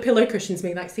 Lifting up the pillow cushions,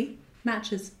 being like, see,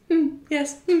 matches.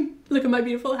 Yes. Look at my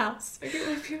beautiful house. Look at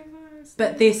my beautiful house.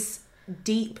 But this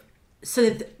deep... So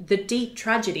the deep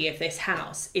tragedy of this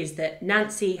house is that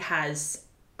Nancy has...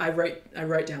 I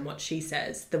wrote down what she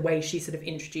says. The way she sort of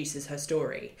introduces her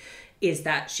story is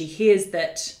that she hears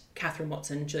that Catherine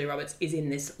Watson, Julia Roberts, is in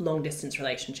this long-distance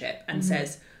relationship and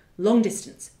says, long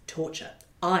distance, torture.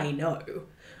 I know.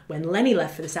 When Lenny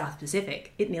left for the South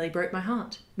Pacific, it nearly broke my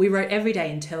heart. We wrote every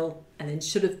day until... And then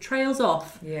sort of trails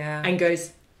off and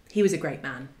goes, he was a great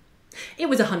man. It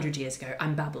was 100 years ago.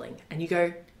 I'm babbling. And you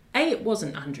go, it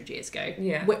wasn't 100 years ago.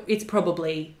 Yeah. It's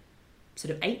probably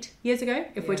sort of 8 years ago,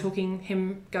 if we're talking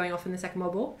him going off in the Second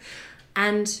World War.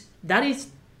 And that is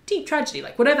deep tragedy.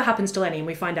 Like, whatever happens to Lenny, and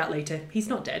we find out later, he's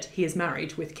not dead. He is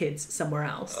married with kids somewhere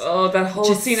else. Oh, that whole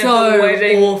Just scene so at the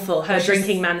wedding. Awful. Her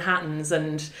drinking Manhattans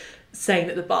and saying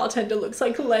that the bartender looks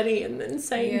like Lenny and then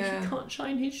saying he can't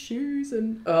shine his shoes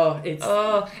and... and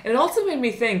it also made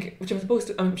me think, which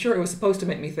I'm sure it was supposed to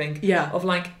make me think, of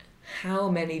like how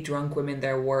many drunk women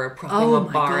there were propping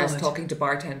up bars, talking to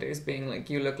bartenders, being like,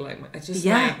 you look like... It's just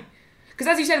like... Because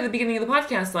as you said at the beginning of the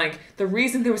podcast, like, the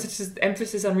reason there was such an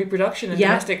emphasis on reproduction and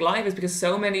domestic life is because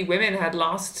so many women had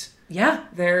lost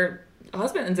their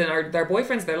husbands and their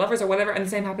boyfriends, their lovers or whatever, and the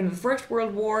same happened in the First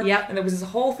World War. And there was this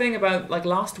whole thing about like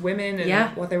lost women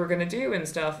and what they were going to do and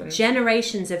stuff. And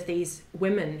generations of these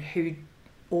women who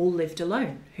all lived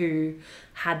alone, who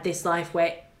had this life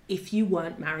where if you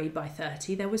weren't married by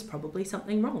 30, there was probably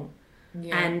something wrong.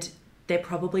 And there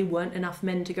probably weren't enough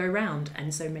men to go round,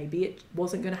 and so maybe it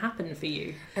wasn't going to happen for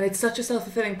you. And it's such a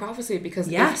self-fulfilling prophecy because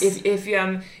if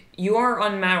you are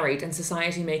unmarried and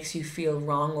society makes you feel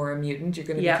wrong or a mutant, you're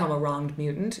going to become a wronged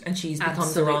mutant, and she's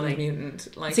becomes a wronged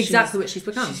mutant. Like, it's exactly what she's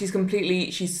become.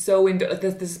 She's so into...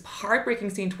 There's this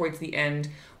heartbreaking scene towards the end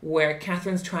where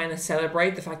Catherine's trying to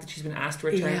celebrate the fact that she's been asked to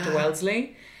return to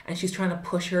Wellesley, and she's trying to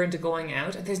push her into going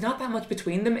out. And there's not that much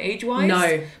between them age-wise.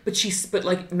 No. But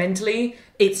like mentally,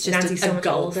 it's just Nancy's so much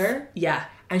gulf. older. Yeah.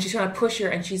 And she's trying to push her,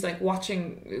 and she's like got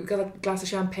a glass of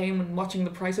champagne and watching The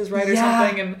Price is Right or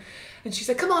something, and she's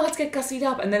like, come on, let's get gussied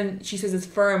up. And then she says it's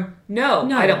firm, no,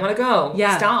 I don't want to go.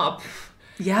 Stop.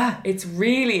 Yeah. It's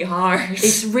really hard.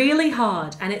 It's really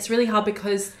hard. And it's really hard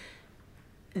because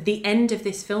the end of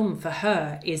this film for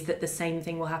her is that the same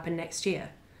thing will happen next year.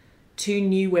 2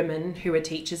 new women who are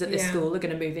teachers at this school are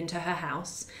going to move into her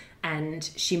house,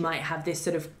 and she might have this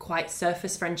sort of quite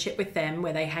surface friendship with them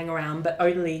where they hang around, but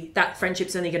only that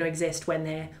friendship's only going to exist when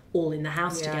they're all in the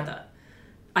house together.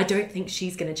 I don't think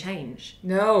she's going to change.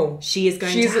 No. She is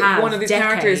going to have one of these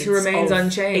characters who remains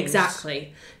unchanged.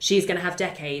 Exactly. She's going to have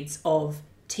decades of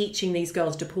teaching these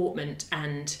girls deportment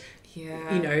and,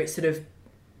 sort of...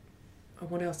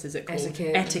 What else is it called?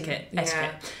 Etiquette.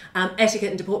 Etiquette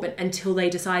and deportment until they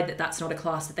decide that that's not a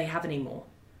class that they have anymore.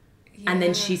 And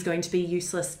then she's going to be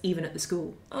useless even at the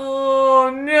school. Oh,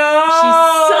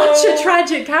 no! She's such a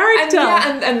tragic character.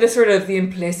 And the sort of the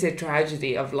implicit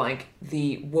tragedy of like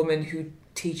the woman who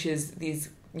teaches these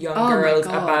young girls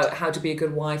about how to be a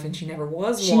good wife, and she never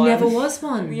was one. She never was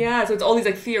one. Yeah, so it's all these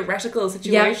like theoretical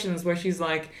situations where she's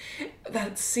like,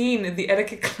 that scene in the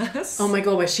etiquette class. Oh my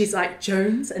God, where she's like,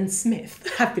 Jones and Smith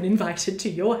have been invited to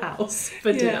your house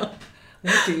for dinner.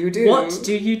 What do you do? What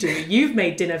do you do? You've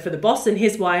made dinner for the boss and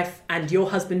his wife and your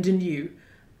husband and you.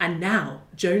 And now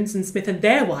Jones and Smith and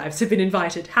their wives have been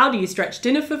invited. How do you stretch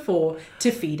dinner for 4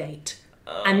 to feed 8?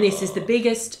 And this is the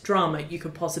biggest drama you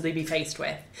could possibly be faced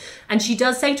with. And she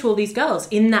does say to all these girls,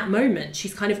 in that moment,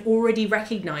 she's kind of already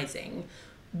recognising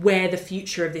where the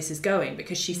future of this is going,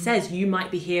 because she says you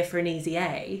might be here for an easy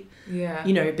A,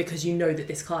 because you know that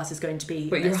this class is going to be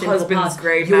but a your simple husband's pass.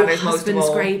 grade Your matters most of all. husband's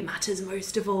grade matters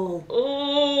most of all.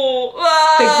 Oh,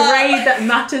 The grade that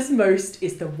matters most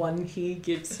is the one he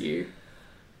gives you.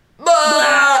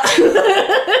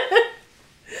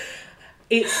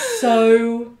 It's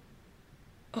so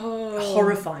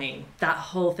horrifying, that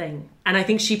whole thing. And I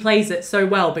think she plays it so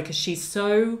well because she's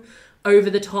so over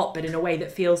the top, but in a way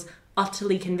that feels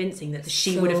utterly convincing that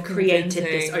she would have created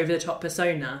this over the top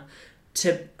persona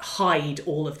to hide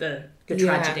all of the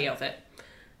tragedy of it.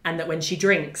 And that when she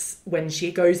drinks, when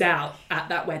she goes out at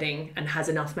that wedding and has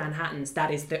enough Manhattans,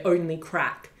 that is the only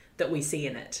crack that we see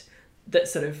in it. That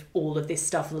sort of all of this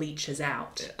stuff leaches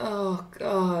out. Oh,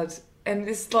 God. And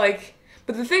it's like...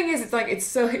 But the thing is, it's like,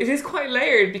 it is quite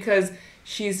layered because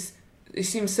she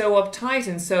seems so uptight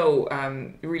and so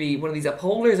really one of these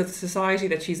upholders of the society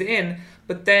that she's in.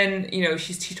 But then, you know,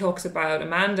 she talks about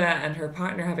Amanda and her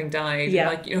partner having died. Yeah.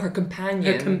 Like, you know, her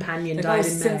companion. Her companion died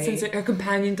in May. Her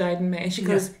companion died in May. And she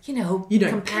goes, you know,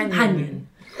 companion.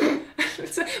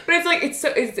 But it's like,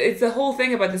 it's the whole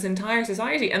thing about this entire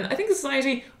society. And I think the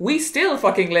society we still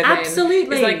fucking live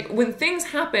Absolutely. in. It's like, when things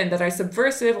happen that are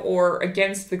subversive or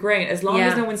against the grain, as long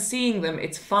as no one's seeing them,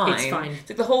 it's fine. It's fine. It's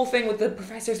like the whole thing with the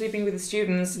professor sleeping with the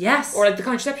students. Yes. Or like the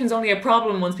contraception's only a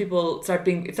problem once it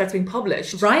starts being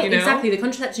published. Right, you know? exactly. The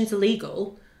contraception's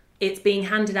illegal. It's being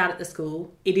handed out at the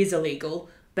school. It is illegal.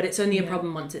 But it's only a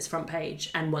problem once it's front page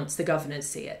and once the governors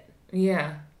see it.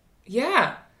 Yeah.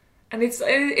 Yeah. And it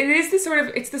is this sort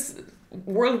of, it's this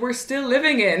world we're still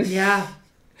living in. Yeah.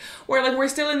 Where like we're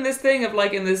still in this thing of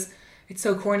like in this, it's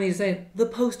so corny to say, the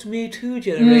post-Me Too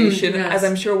generation, yes. as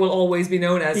I'm sure will always be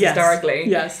known as historically.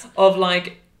 Yes. Of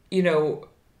like, you know,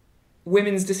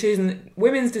 women's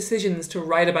decisions to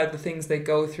write about the things they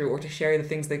go through or to share the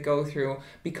things they go through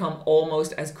become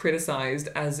almost as criticized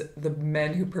as the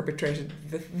men who perpetrated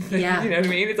the you know what I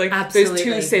mean? It's like Absolutely.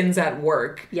 There's two sins at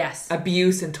work. Yes.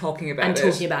 Abuse and talking about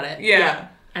it. Yeah.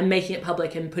 And making it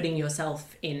public and putting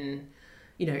yourself in,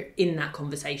 you know, in that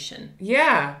conversation.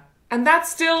 Yeah. And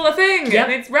that's still a thing. Yep.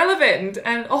 And it's relevant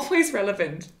and always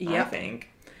relevant, Yep. I think.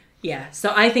 Yeah.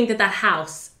 So I think that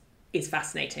house is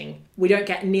fascinating. We don't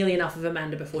get nearly enough of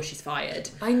Amanda before she's fired.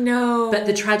 I know. But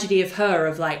the tragedy of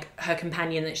like her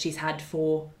companion that she's had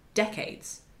for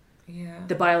decades. Yeah.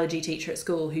 The biology teacher at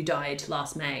school who died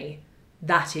last May,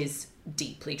 that is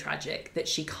deeply tragic that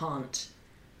she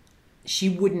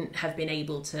wouldn't have been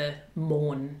able to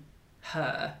mourn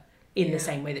her in the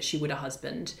same way that she would a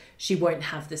husband. She won't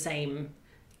have the same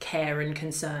care and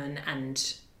concern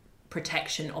and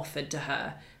protection offered to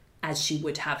her as she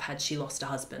would have had she lost a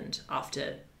husband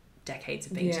after decades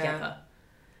of being together.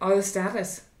 Oh, the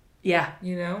status. Yeah.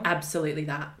 You know? Absolutely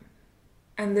that.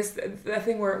 And that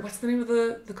thing where, what's the name of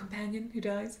the companion who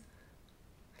dies?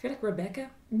 I feel like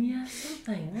Rebecca. Yeah,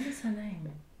 something. What is her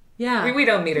name? Yeah. We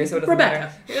don't meet her, so it doesn't Rebecca.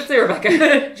 matter. Let's say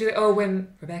Rebecca. She's like, oh, when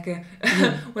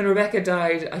Rebecca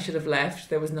died, I should have left.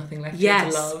 There was nothing left here to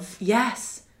love.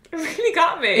 Yes. It really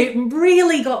got me. It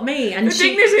really got me. And the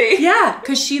dignity. Yeah,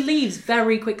 because she leaves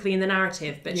very quickly in the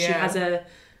narrative, but she has a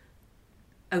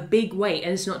big weight.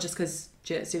 And it's not just because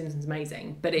Juliet Stevenson's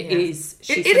amazing, but it is...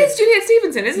 It is Juliet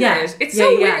Stevenson, isn't Yeah. it? It's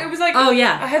so weird. It was like... Oh,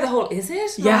 yeah. I had the whole... Is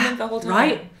it? Yeah. The whole time.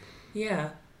 Right? Yeah.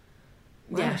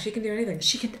 Wow, Yeah. she can do anything.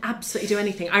 She can absolutely do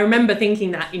anything. I remember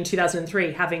thinking that in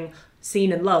 2003, having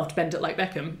seen and loved Bend It Like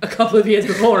Beckham a couple of years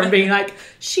before and being like,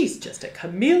 she's just a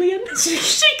chameleon.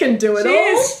 She can do it all.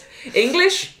 Is.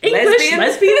 English, lesbian,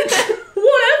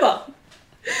 whatever.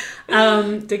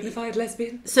 Dignified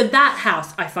lesbian. So that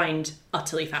house I find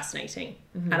utterly fascinating.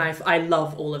 Mm-hmm. And I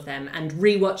love all of them. And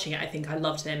rewatching it, I think I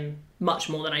loved them much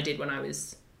more than I did when I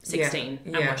was 16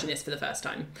 and watching this for the first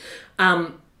time.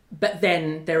 But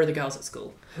then there are the girls at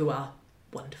school who are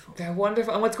wonderful. They're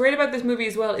wonderful. And what's great about this movie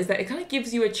as well is that it kind of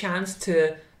gives you a chance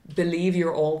to believe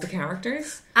you're all the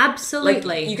characters. Absolutely.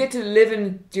 Like, you get to live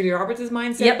in Julia Roberts'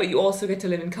 mindset, Yep. but you also get to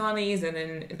live in Connie's and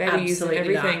in Betty's Absolutely and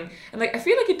everything. that. And like, I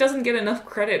feel like it doesn't get enough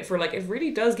credit for, like, it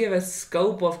really does give a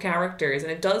scope of characters,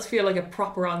 and it does feel like a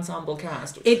proper ensemble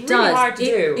cast. It's It really does. hard to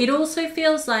do. It also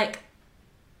feels like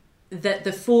that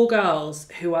the four girls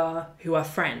who are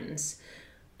friends,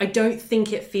 I don't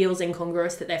think it feels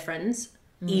incongruous that they're friends.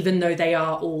 Even though they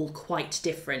are all quite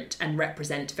different and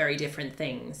represent very different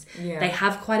things. Yeah. They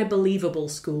have quite a believable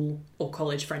school or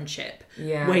college friendship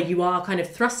Yeah. where you are kind of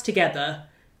thrust together.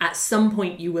 At some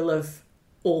point you will have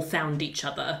all found each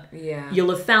other. Yeah.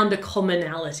 You'll have found a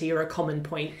commonality or a common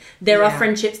point. There are Yeah.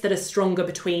 friendships that are stronger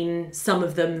between some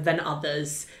of them than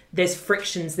others. There's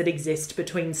frictions that exist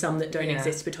between some that don't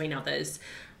exist between others.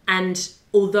 And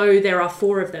although there are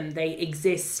four of them, they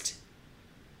exist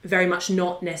very much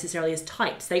not necessarily as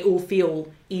types. They all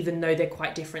feel, even though they're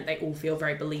quite different, they all feel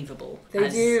very believable. They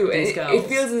do. These girls. It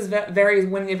feels as very,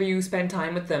 whenever you spend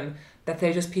time with them, that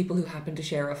they're just people who happen to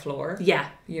share a floor. Yeah.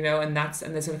 You know, and there's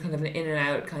sort of kind of an in and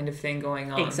out kind of thing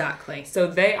going on. Exactly. So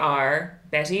they are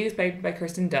Betty, who's played by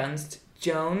Kirsten Dunst,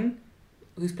 Joan,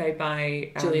 who's played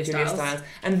by Julia Julia Stiles. Stiles,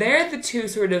 and they're the two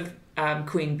sort of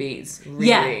queen bees,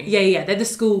 really. Yeah. They're the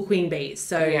school queen bees.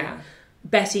 So Yeah.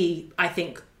 Betty, I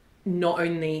think, not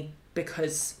only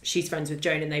because she's friends with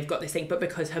Joan and they've got this thing, but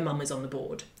because her mum is on the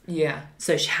board. Yeah.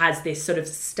 So she has this sort of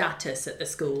status at the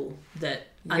school that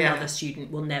another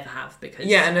student will never have because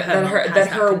and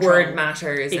her word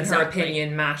matters and her Exactly.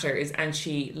 opinion matters, and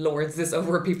she lords this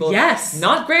over people. Yes.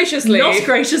 Not graciously. Not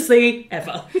graciously,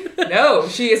 ever. No,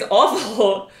 she is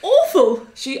awful. Awful.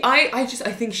 I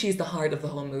think she's the heart of the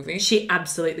whole movie. She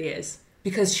absolutely is.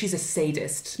 Because she's a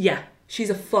sadist. Yeah. She's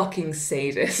a fucking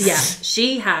sadist. Yeah.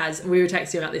 She has, we were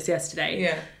texting about this yesterday.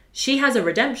 Yeah. She has a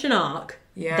redemption arc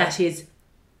Yeah. that is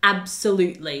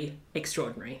absolutely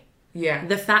extraordinary. Yeah.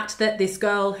 The fact that this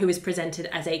girl who is presented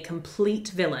as a complete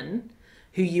villain,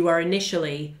 who you are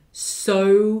initially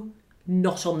so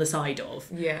not on the side of,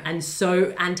 Yeah. and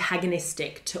so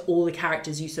antagonistic to all the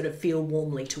characters you sort of feel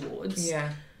warmly towards, Yeah.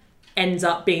 ends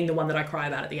up being the one that I cry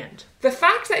about at the end. The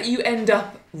fact that you end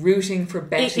up rooting for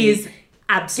Betty, It is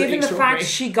absolutely given the extraordinary.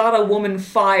 fact she got a woman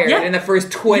fired Yeah. in the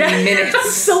first 20 minutes,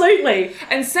 Absolutely.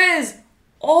 and says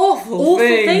awful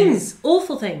things.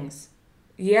 Awful things.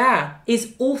 Yeah.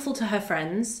 Is awful to her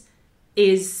friends,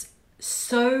 is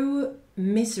so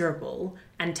miserable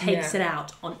and takes Yeah. it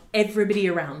out on everybody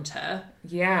around her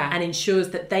Yeah. and ensures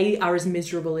that they are as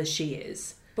miserable as she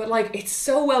is. But, like, it's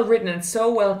so well written and so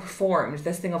well performed.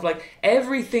 This thing of, like,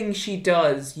 everything she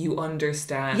does, you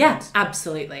understand. Yeah,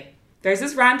 absolutely. There's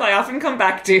this rant I often come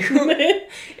back to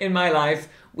in my life,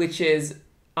 which is,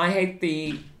 I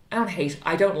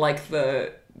don't like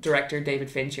the director David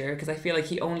Fincher, because I feel like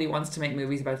he only wants to make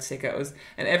movies about sickos.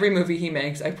 And every movie he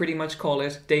makes, I pretty much call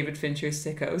it David Fincher's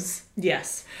Sickos.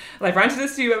 Yes. And I've ranted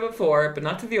this to you before, but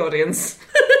not to the audience.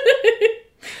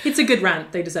 It's a good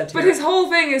rant. They deserve to But be. his whole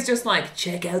thing is just like,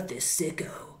 check out this sicko.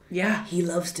 Yeah. He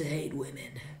loves to hate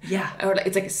women. Yeah. Or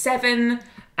it's like Seven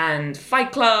and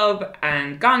Fight Club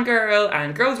and Gone Girl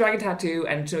and Girls Dragon Tattoo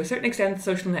and to a certain extent The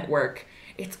Social Network.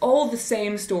 It's all the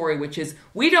same story, which is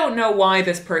we don't know why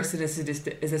this person is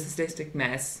a sadistic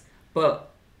mess,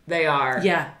 but they are.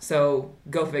 Yeah. So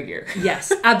go figure.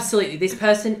 Yes, absolutely. This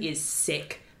person is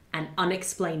sick and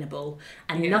unexplainable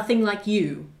and nothing like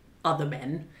you, other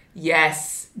men,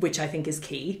 Yes. which I think is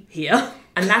key here.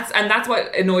 And that's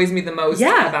what annoys me the most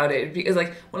Yeah. about it. Because,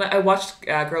 like, when I watched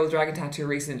Girls Dragon Tattoo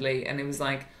recently, and it was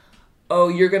like, oh,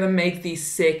 you're going to make these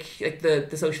sick, like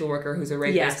the social worker who's a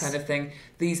rapist Yes. kind of thing,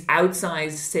 these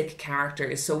outsized sick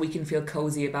characters so we can feel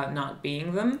cozy about not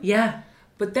being them. Yeah.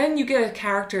 But then you get a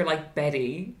character like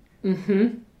Betty,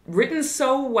 written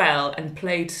so well and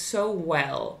played so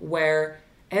well, where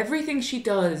everything she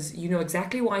does, you know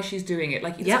exactly why she's doing it.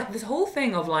 Like, it's like this whole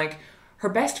thing of, like, her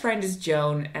best friend is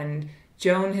Joan, and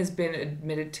Joan has been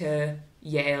admitted to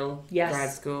Yale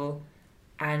grad school,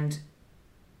 and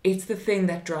it's the thing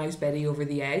that drives Betty over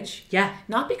the edge. Yeah.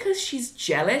 Not because she's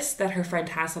jealous that her friend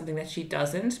has something that she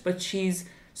doesn't, but she's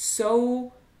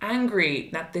so angry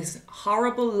that this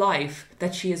horrible life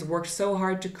that she has worked so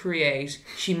hard to create,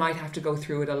 she might have to go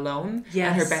through it alone.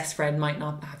 Yes. And her best friend might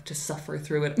not have to suffer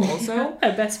through it also.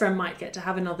 Her best friend might get to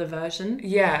have another version.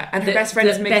 Yeah. And her best friend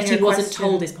is making Betty her wasn't question-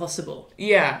 told is possible.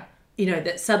 Yeah. You know,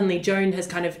 that suddenly Joan has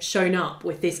kind of shown up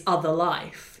with this other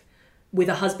life, with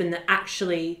a husband that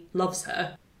actually loves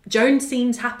her. Joan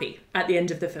seems happy at the end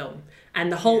of the film.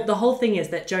 And the whole thing is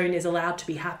that Joan is allowed to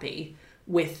be happy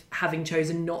with having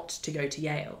chosen not to go to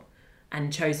Yale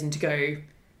and chosen to go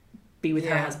be with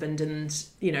her husband and,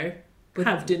 you know,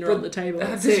 have dinner on the table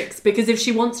at 6. Because if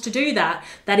she wants to do that,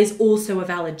 that is also a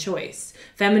valid choice.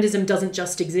 Feminism doesn't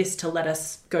just exist to let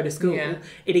us go to school. Yeah.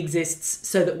 It exists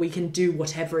so that we can do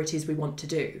whatever it is we want to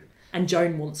do. And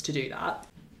Joan wants to do that.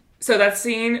 So that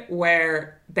scene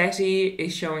where Betty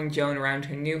is showing Joan around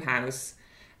her new house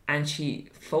and she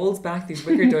folds back these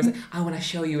wicker doors. I want to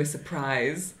show you a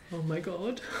surprise. Oh my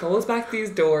God. Folds back these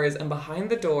doors, and behind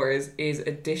the doors is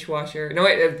a dishwasher. No,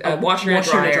 wait, a washer and a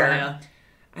dryer.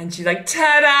 And she's like,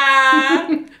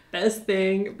 ta-da! Best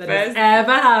thing that has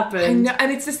ever happened.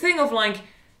 And it's this thing of, like,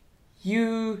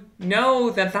 you know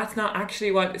that that's not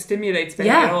actually what stimulates Betty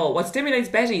at all. What stimulates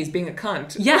Betty is being a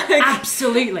cunt. Yeah,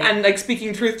 absolutely. And, like,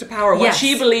 speaking truth to power. What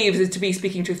she believes is to be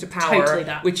speaking truth to power. Totally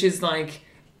that. Which is, like,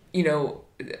 you know,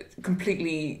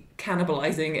 completely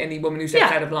cannibalizing any woman who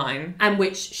steps out of line. And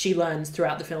which she learns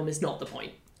throughout the film is not the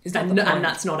point. And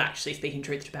that's not actually speaking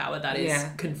truth to power. That is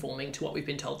conforming to what we've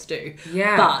been told to do.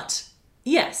 Yeah. But,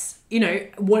 yes, you know,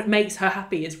 what makes her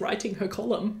happy is writing her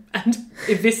column and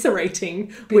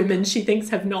eviscerating women she thinks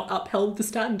have not upheld the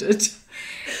standard.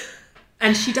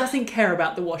 And she doesn't care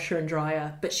about the washer and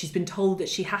dryer, but she's been told that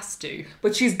she has to.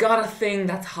 But she's got a thing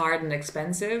that's hard and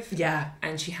expensive. Yeah.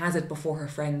 And she has it before her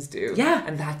friends do. Yeah.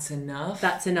 And that's enough.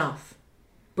 That's enough.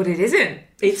 But it isn't.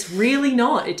 It's really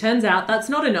not. It turns out that's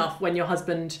not enough when your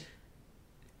husband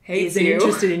isn't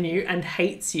interested in you and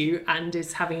hates you and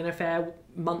is having an affair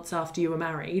months after you were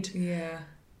married. Yeah.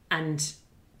 And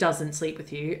doesn't sleep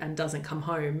with you and doesn't come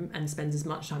home and spends as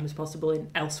much time as possible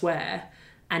elsewhere,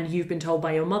 and you've been told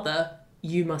by your mother,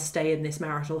 you must stay in this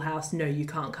marital house. No, you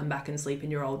can't come back and sleep in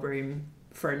your old room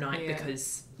for a night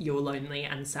because you're lonely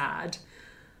and sad.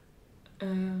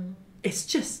 It's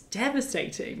just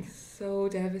devastating. So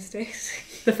devastating.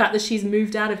 The fact that she's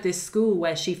moved out of this school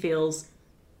where she feels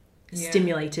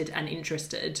stimulated and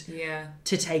interested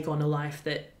to take on a life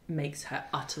that makes her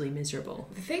utterly miserable.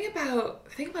 The thing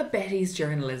about Betty's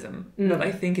journalism that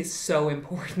I think is so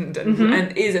important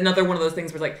and is another one of those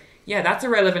things where it's like, yeah, that's a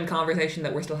relevant conversation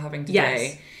that we're still having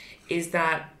today, is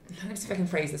that, let me see if I can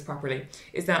phrase this properly,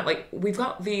 is that like we've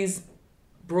got these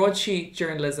broadsheet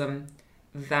journalism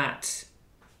that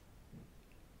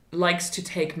likes to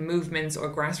take movements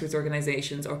or grassroots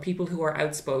organizations or people who are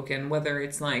outspoken, whether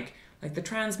it's like the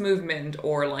trans movement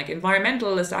or like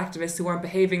environmentalist activists who aren't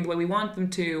behaving the way we want them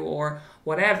to or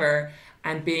whatever,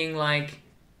 and being like,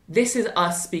 this is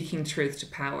us speaking truth to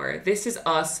power. This is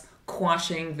us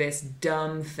quashing this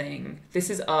dumb thing. This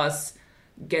is us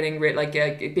getting rid,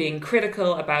 being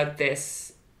critical about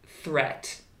this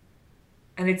threat.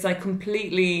 And it's like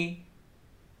completely,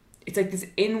 it's like this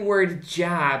inward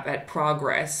jab at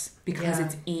progress because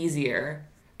it's easier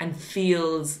and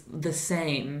feels the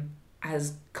same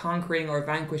as conquering or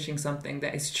vanquishing something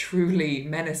that is truly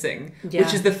menacing,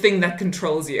 which is the thing that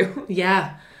controls you.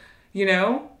 Yeah. You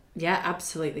know? Yeah,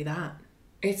 absolutely that.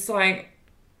 It's like,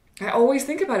 I always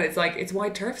think about it, it's like, it's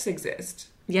why TERFs exist.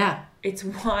 Yeah. It's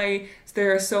why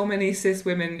there are so many cis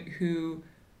women who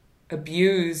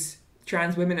abuse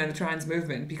trans women and the trans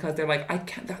movement, because they're like,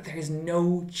 there is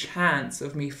no chance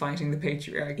of me fighting the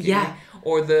patriarchy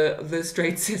or the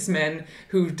straight cis men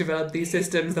who developed these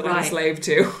systems that I'm a slave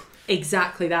to.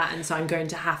 Exactly that. And so I'm going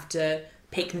to have to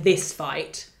pick this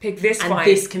fight. And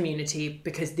this community,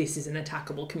 because this is an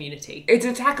attackable community. It's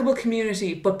an attackable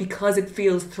community, but because it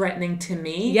feels threatening to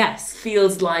me,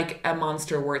 feels like a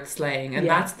monster worth slaying. And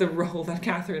that's the role that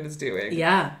Catherine is doing.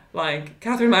 Yeah. Like,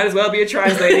 Catherine might as well be a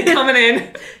trans lady coming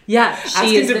in. Yeah.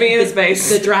 She is to be in space.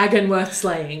 The dragon worth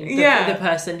slaying. The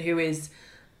person who is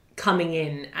coming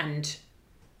in and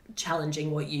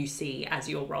challenging what you see as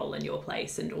your role and your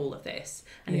place and all of this.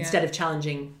 And instead of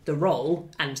challenging the role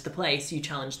and the place, you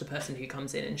challenge the person who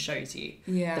comes in and shows you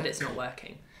that it's not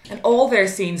working. And all their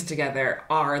scenes together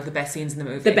are the best scenes in the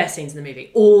movie. The best scenes in the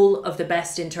movie. All of the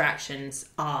best interactions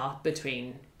are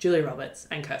between Julia Roberts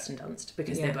and Kirsten Dunst,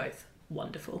 because they're both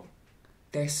wonderful.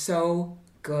 They're so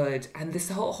good. And this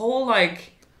whole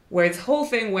like, where it's whole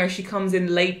thing where she comes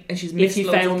in late and she's missed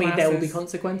loads of classes. If you fail me, there will be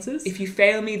consequences. If you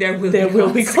fail me, there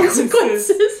will be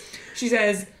consequences. She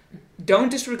says, don't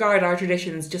disregard our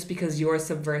traditions just because you're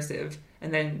subversive.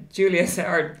 And then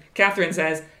Catherine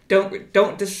says,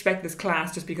 don't disrespect this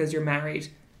class just because you're married.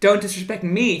 Don't disrespect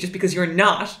me just because you're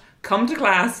not. Come to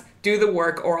class, do the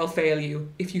work, or I'll fail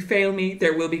you. If you fail me,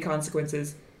 there will be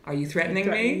consequences. Are you threatening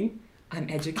me? I'm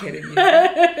educating you.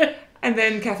 And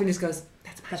then Catherine just goes,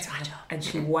 that's my job. And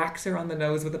she whacks her on the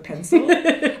nose with a pencil.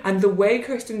 And the way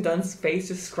Kirsten Dunst's face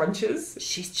just scrunches.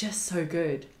 She's just so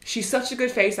good. She's such a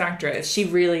good face actress. She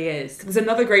really is. There's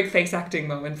another great face acting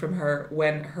moment from her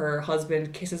when her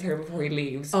husband kisses her before he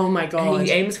leaves. Oh my God. And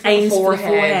he aims for the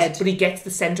forehead, but he gets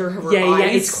the centre of her eyes. Yeah,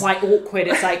 it's quite awkward.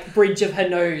 It's like bridge of her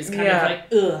nose, kind of like,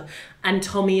 ugh. And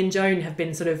Tommy and Joan have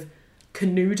been sort of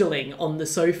canoodling on the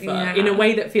sofa in a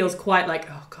way that feels quite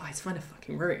like, oh guys, find a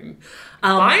fucking room.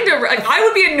 Find a like, I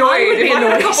would be annoyed if I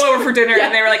had a couple over for dinner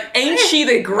and they were like, ain't she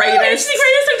the greatest? Oh, ain't she the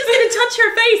greatest? I'm just going to touch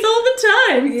her face all the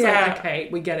time. It's like, okay,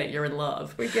 we get it, you're in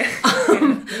love. We get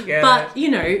it. But, you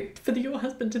know, for your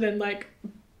husband to then like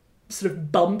sort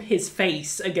of bump his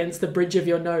face against the bridge of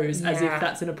your nose as if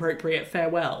that's an appropriate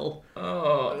farewell.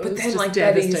 Oh, but then like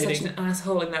Betty is such an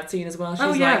asshole in that scene as well.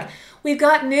 She's like, we've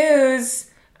got news.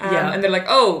 And they're like,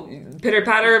 oh, pitter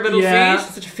patter of little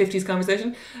feet. Such a 50s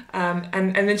conversation.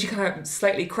 And then she kind of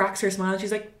slightly cracks her smile and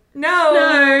she's like,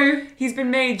 no, he's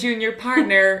been made junior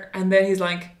partner. And then he's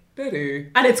like, Betty.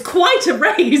 And it's quite a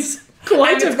raise.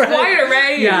 Quite a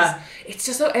raise. Yeah. It's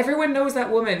just so everyone knows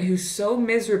that woman who's so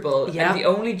miserable and the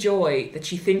only joy that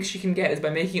she thinks she can get is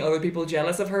by making other people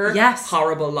jealous of her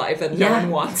horrible life that no one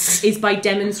wants. Is by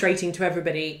demonstrating to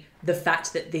everybody the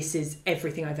fact that this is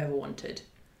everything I've ever wanted.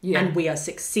 Yeah. And we are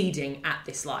succeeding at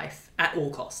this life at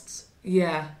all costs.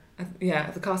 Yeah.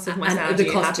 At the cost of my sanity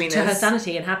and happiness. To her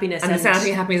sanity and happiness. And the sanity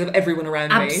and happiness of everyone around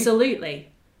me.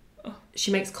 Absolutely.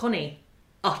 She makes Connie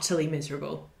utterly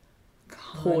miserable.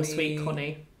 Poor sweet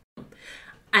Connie.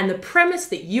 And the premise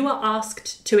that you are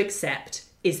asked to accept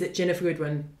is that Ginnifer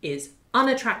Goodwin is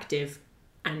unattractive,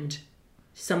 and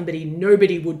somebody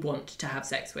nobody would want to have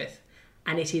sex with.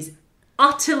 And it is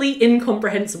utterly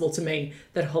incomprehensible to me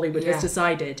that Hollywood has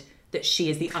decided that she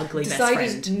is the ugly best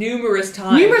friend. Numerous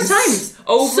times.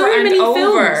 Over so and many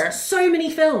over. Films. So many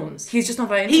films. He's just not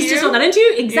that into He's just not that into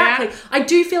you. Exactly. Yeah. I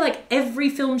do feel like every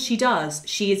film she does,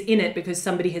 she is in it because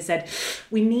somebody has said,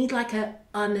 we need like a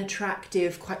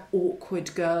unattractive, quite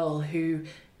awkward girl who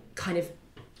kind of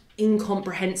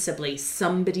incomprehensibly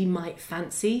somebody might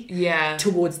fancy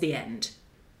towards the end.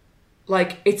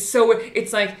 Like, it's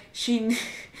like she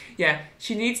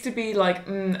needs to be like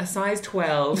a size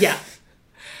 12. Yeah.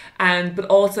 But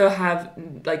also have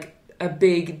like a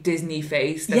big Disney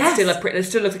face that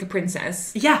still looks like a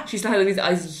princess. Yeah. She's not like these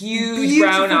eyes, huge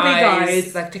Beautiful brown big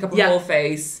eyes that take up her whole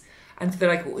face. And they're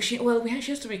like, she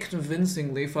has to be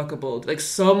convincingly fuckable. Like,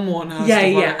 someone has to.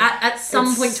 Yeah. At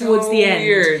some point towards the end,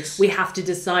 weird. we have to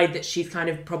decide that she kind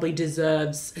of probably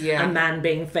deserves a man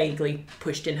being vaguely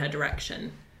pushed in her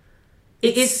direction.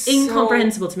 It is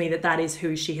incomprehensible to me that is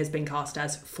who she has been cast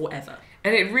as forever.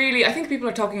 And it really, I think people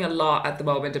are talking a lot at the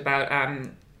moment about,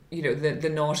 the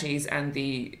naughties and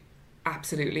the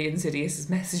absolutely insidious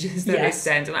messages that they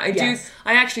send. And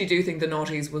I actually do think the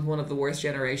naughties was one of the worst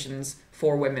generations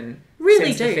for women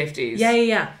since the 50s.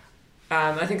 Yeah.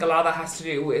 I think a lot of that has to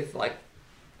do with, like,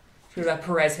 sort of that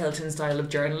Perez Hilton style of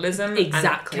journalism.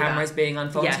 Exactly. And cameras being on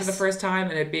phones for the first time,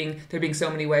 and there being so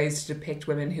many ways to depict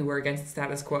women who were against the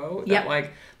status quo. That,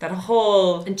 like, that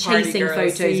whole and chasing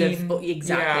photos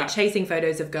scene. Chasing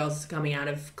photos of girls coming out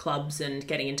of clubs and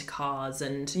getting into cars,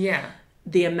 and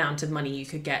the amount of money you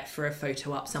could get for a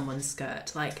photo up someone's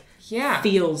skirt, like,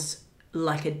 feels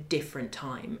like a different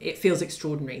time. It feels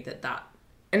extraordinary that.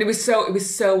 And it was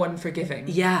so unforgiving.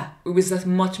 Yeah. It was a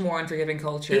much more unforgiving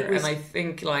culture. And I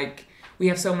think, like, we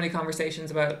have so many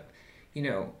conversations about,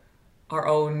 our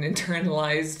own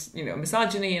internalized,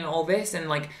 misogyny and all this. And,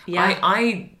 like,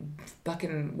 I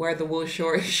fucking wear the wool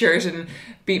shirt and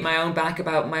beat my own back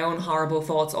about my own horrible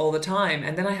thoughts all the time.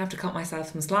 And then I have to cut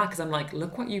myself some slack because I'm like,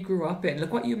 look what you grew up in.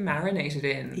 Look what you marinated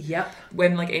in. Yep.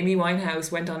 When, like, Amy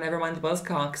Winehouse went on Nevermind the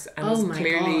Buzzcocks and was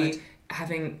clearly... God.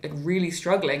 Having, like, really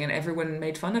struggling, and everyone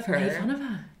made fun of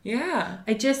her. Yeah.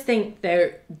 I just think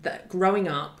that growing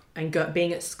up and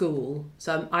being at school,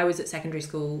 so I was at secondary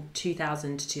school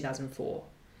 2000 to 2004,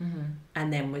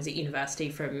 and then was at university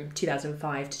from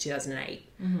 2005 to 2008,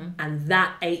 and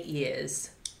that 8 years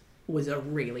was a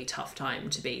really tough time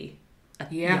to be a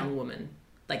young woman,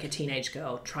 like a teenage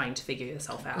girl trying to figure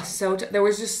yourself out. So there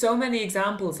was just so many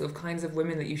examples of kinds of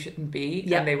women that you shouldn't be,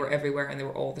 and they were everywhere and they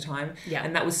were all the time. Yeah.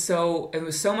 And it was so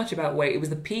much about weight. It was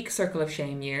the peak Circle of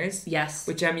Shame years. Yes.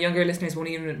 Which younger listeners won't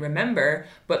even remember,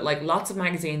 but, like, lots of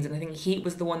magazines, and I think Heat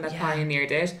was the one that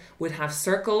pioneered it, would have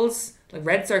circles, like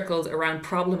red circles around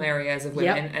problem areas of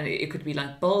women, and it could be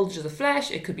like bulge of the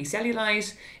flesh, it could be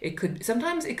cellulite,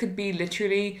 sometimes it could be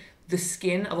literally the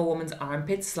skin of a woman's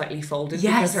armpits slightly folded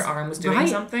because her arm was doing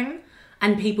something.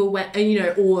 And people went,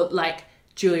 or like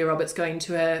Julia Roberts going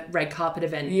to a red carpet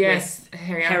event with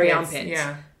hairy armpits.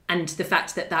 Yeah. And the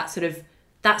fact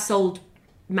that sold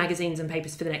magazines and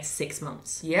papers for the next 6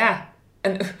 months. Yeah.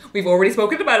 And we've already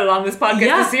spoken about it on this podcast,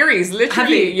 the series,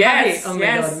 literally. Have you? Yes. Oh my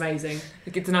God, amazing.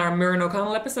 Like, it's in our Myrna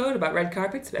O'Connell episode about red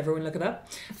carpets. Everyone look it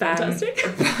up. Fantastic.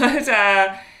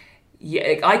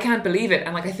 Yeah, I can't believe it.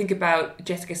 And, like, I think about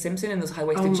Jessica Simpson in those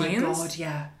high-waisted jeans. Oh my God,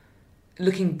 yeah.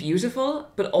 Looking beautiful,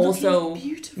 but also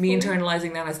me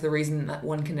internalizing that as the reason that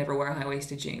one can never wear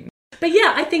high-waisted jeans. But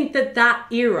yeah, I think that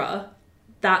era,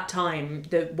 that time,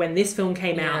 when this film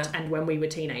came out and when we were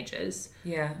teenagers,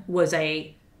 was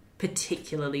a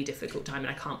particularly difficult time. And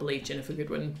I can't believe Ginnifer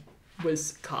Goodwin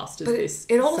was cast as this.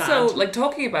 It also, like,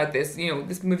 talking about this,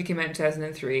 this movie came out in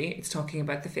 2003. It's talking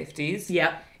about the 50s.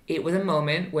 Yeah. It was a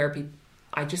moment where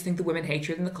I just think the women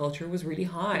hatred in the culture was really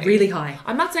high. Really high.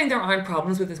 I'm not saying there aren't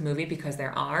problems with this movie, because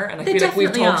there are, and I feel like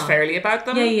we've talked fairly about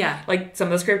them. Yeah. Like, some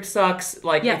of the script sucks,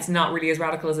 like, it's not really as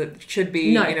radical as it should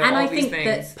be, no. And all I these think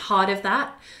things. that part of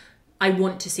that, I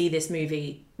want to see this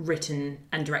movie written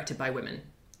and directed by women.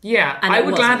 Yeah, and I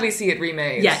would gladly see it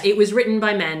remade. Yeah, it was written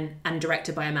by men and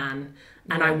directed by a man,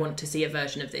 and I want to see a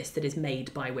version of this that is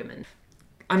made by women.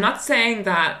 I'm not saying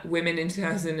that women in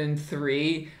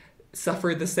 2003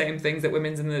 suffered the same things that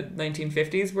women in the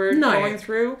 1950s were going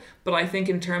through, but I think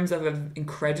in terms of an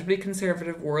incredibly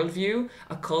conservative worldview,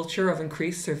 a culture of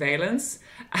increased surveillance,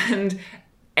 and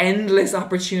endless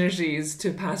opportunities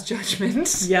to pass judgment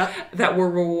that were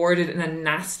rewarded in a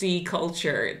nasty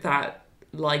culture that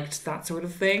liked that sort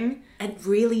of thing. And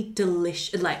really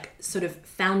sort of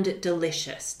found it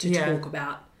delicious to talk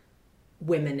about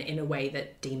women in a way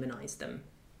that demonized them.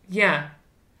 Yeah.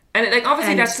 And like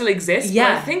obviously that still exists, but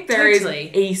I think there is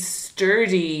a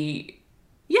sturdy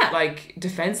like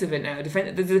defense of it now.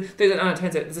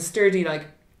 There's a sturdy like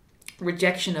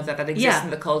rejection of that exists in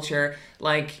the culture.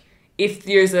 Like if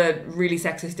there's a really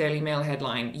sexist Daily Mail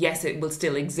headline, yes, it will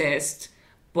still exist,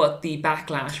 but the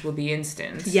backlash will be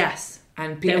instant. Yes.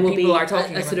 And there will people be are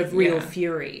talking a sort of real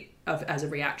fury as a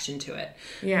reaction to it.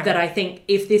 Yeah. That I think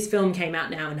if this film came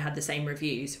out now and had the same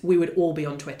reviews, we would all be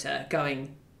on Twitter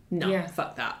going, no,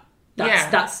 fuck that.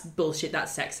 That's bullshit,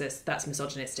 that's sexist, that's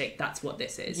misogynistic, that's what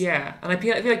this is. Yeah, and I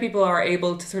feel like people are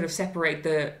able to sort of separate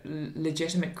the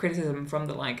legitimate criticism from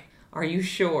the like, are you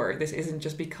sure this isn't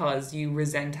just because you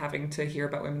resent having to hear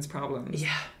about women's problems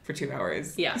for 2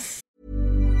 hours? Yeah.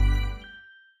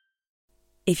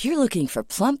 If you're looking for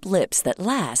plump lips that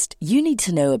last, you need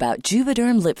to know about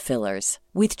Juvederm lip fillers.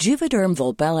 With Juvederm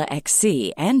Volbella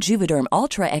XC and Juvederm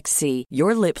Ultra XC,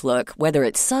 your lip look, whether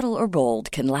it's subtle or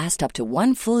bold, can last up to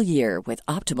 1 full year with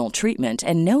optimal treatment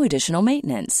and no additional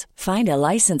maintenance. Find a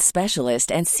licensed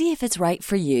specialist and see if it's right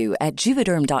for you at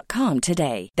Juvederm.com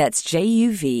today. That's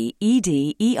JUVEDERM.com.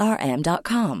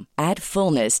 Add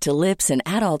fullness to lips in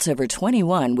adults over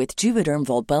 21 with Juvederm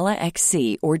Volbella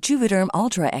XC or Juvederm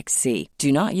Ultra XC.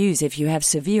 Do not use if you have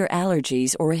severe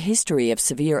allergies or a history of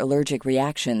severe allergic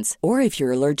reactions, or if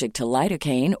you're allergic to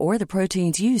lidocaine or the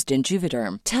proteins used in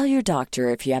Juvederm. Tell your doctor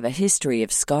if you have a history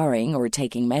of scarring or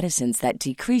taking medicines that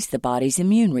decrease the body's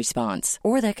immune response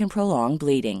or that can prolong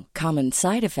bleeding. Common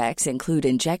side effects include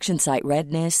injection site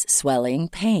redness, swelling,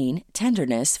 pain,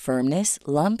 tenderness, firmness,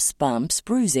 lumps, bumps,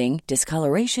 bruising,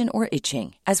 discoloration, or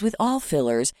itching. As with all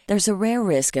fillers, there's a rare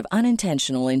risk of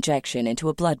unintentional injection into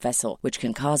a blood vessel, which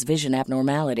can cause vision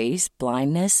abnormalities,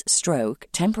 blindness, stroke,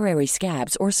 temporary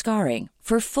scabs, or scarring.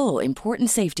 For full,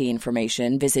 important safety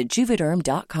information, visit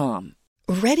Juvederm.com.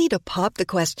 Ready to pop the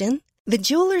question? The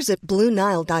jewelers at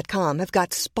BlueNile.com have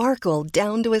got sparkle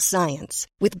down to a science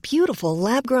with beautiful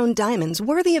lab-grown diamonds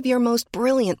worthy of your most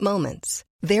brilliant moments.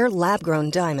 Their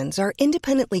lab-grown diamonds are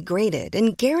independently graded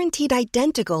and guaranteed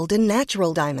identical to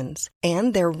natural diamonds,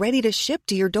 and they're ready to ship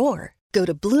to your door. Go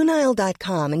to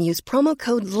BlueNile.com and use promo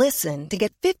code LISTEN to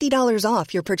get $50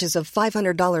 off your purchase of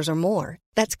 $500 or more.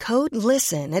 That's code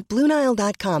LISTEN at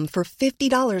BlueNile.com for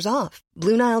 $50 off.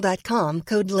 BlueNile.com,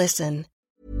 code LISTEN.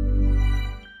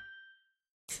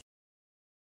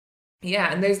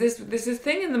 Yeah, and there's this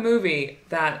thing in the movie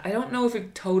that I don't know if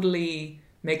it totally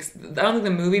makes... I don't think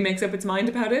the movie makes up its mind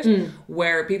about it,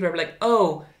 where people are like,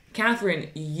 oh, Catherine,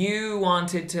 you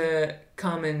wanted to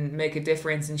come and make a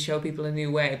difference and show people a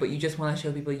new way, but you just want to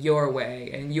show people your way,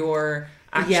 and you're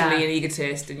actually an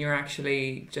egotist, and you're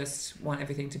actually just want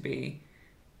everything to be...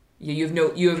 You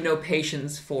have no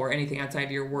patience for anything outside of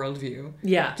your worldview.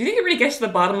 Yeah. Do you think it really gets to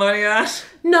the bottom line of that?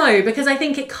 No, because I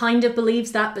think it kind of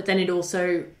believes that, but then it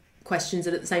also questions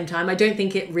it at the same time. I don't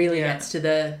think it really gets to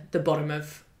the bottom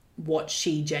of what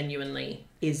she genuinely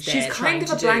is there. She's kind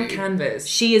of a blank canvas.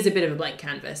 She is a bit of a blank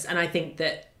canvas, and I think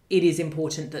that it is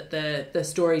important that the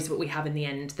stories that we have in the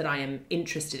end that I am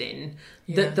interested in,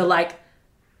 that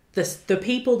the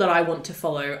people that I want to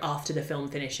follow after the film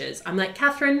finishes, I'm like,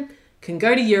 Catherine can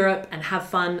go to Europe and have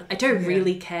fun. I don't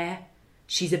really care.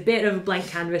 She's a bit of a blank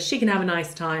canvas. She can have a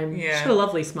nice time. Yeah. She's got a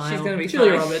lovely smile. She's going to be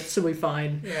Julia fine. Roberts will be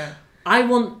fine. Yeah. I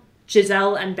want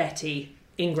Giselle and Betty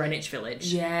in Greenwich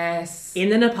Village. Yes.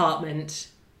 In an apartment,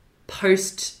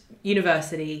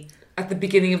 post-university. At the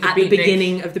beginning of the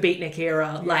Beatnik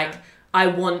era. Yeah. Like, I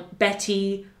want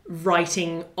Betty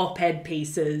writing op-ed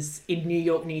pieces in New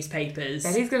York newspapers.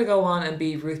 Betty's going to go on and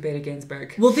be Ruth Bader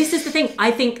Ginsburg. Well, this is the thing.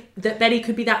 I think that Betty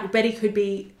could be that. Betty could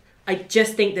be... I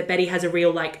just think that Betty has a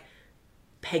real, like,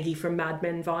 Peggy from Mad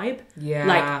Men vibe. Yeah.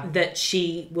 Like, that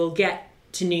she will get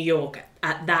to New York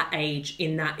at that age,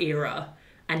 in that era,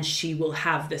 and she will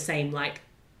have the same, like,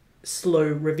 slow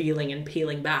revealing and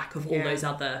peeling back of all those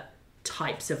other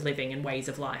types of living and ways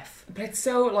of life. But it's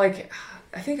so, like...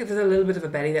 I think there's a little bit of a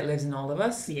Betty that lives in all of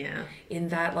us. Yeah. In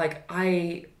that, like,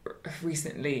 I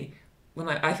recently, when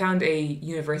I found a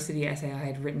university essay I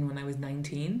had written when I was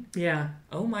 19. Yeah.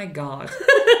 Oh my God.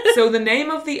 So the name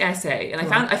of the essay, and I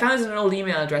found it in an old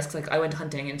email address because, like, I went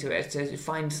hunting into it to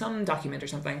find some document or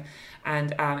something,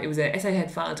 and it was an essay I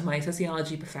had filed to my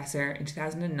sociology professor in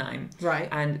 2009. Right.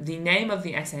 And the name of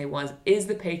the essay was, "Is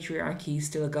the patriarchy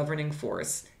still a governing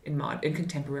force in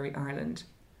contemporary Ireland?"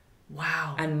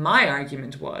 Wow. And my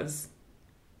argument was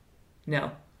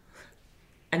no.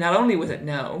 And not only was it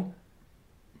no,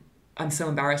 I'm so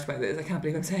embarrassed by this, I can't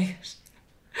believe I'm saying it.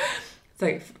 It's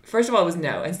like, first of all, it was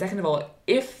no. And second of all,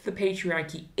 if the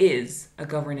patriarchy is a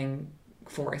governing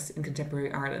force in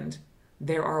contemporary Ireland,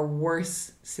 there are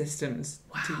worse systems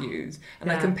to use.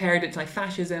 And I compared it to like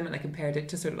fascism, and I compared it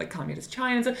to sort of like communist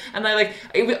China and stuff. And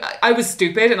I was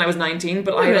stupid and I was 19,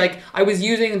 but I was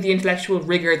using the intellectual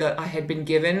rigor that I had been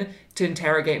given to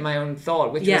interrogate my own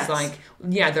thought, which was like,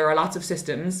 there are lots of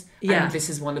systems, and this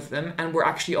is one of them, and we're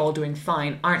actually all doing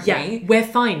fine, aren't we? We're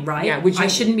fine, right? Yeah, I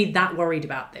shouldn't be that worried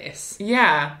about this.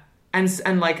 Yeah.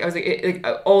 And like, I was like,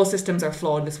 all systems are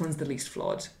flawed, this one's the least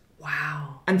flawed.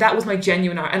 Wow. And that was my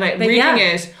genuine art. And reading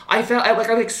it, I felt like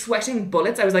I was like sweating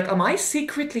bullets. I was like, am I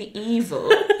secretly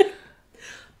evil?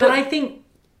 but I think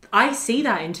I see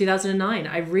that in 2009.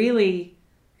 I really...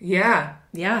 Yeah.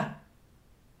 Yeah.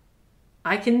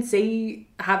 I can see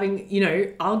having,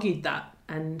 argued that,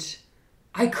 and...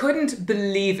 I couldn't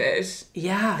believe it.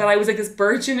 Yeah. That I was like this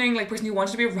burgeoning like person who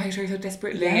wanted to be a writer so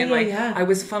desperately. I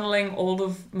was funneling all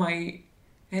of my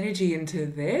energy into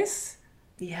this.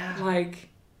 Yeah. Like...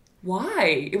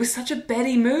 Why? It was such a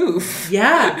Betty move.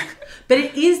 Yeah. But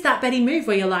it is that Betty move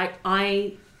where you're like,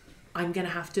 I'm going to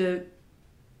have to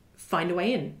find a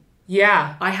way in.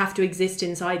 Yeah. I have to exist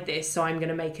inside this, so I'm going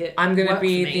to make it I'm going to work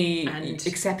be for me. the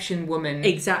exception woman.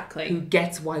 Exactly. Who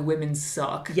gets why women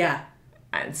suck. Yeah.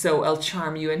 And so I'll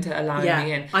charm you into allowing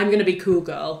me in. I'm going to be cool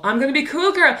girl. I'm going to be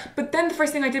cool girl. But then the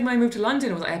first thing I did when I moved to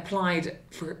London was I applied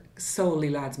for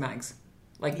solely lads mags.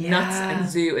 Like Nuts and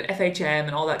Zoo and FHM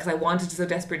and all that, because I wanted to so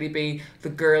desperately be the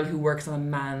girl who works on a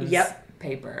man's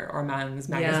paper or man's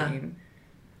magazine.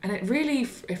 And it really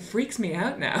it freaks me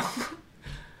out now.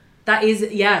 That is,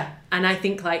 and I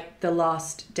think like the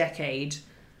last decade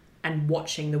and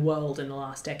watching the world in the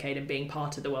last decade and being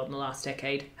part of the world in the last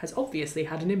decade has obviously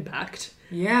had an impact.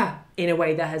 Yeah. In a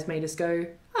way that has made us go,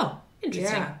 oh,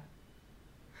 interesting. Yeah.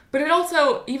 But it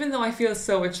also, even though I feel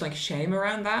so much like shame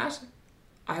around that,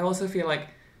 I also feel like,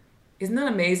 isn't that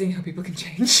amazing how people can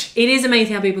change? It is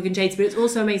amazing how people can change, but it's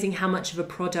also amazing how much of a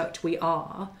product we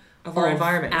are of our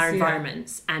environments. Our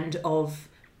environments, and of,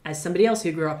 as somebody else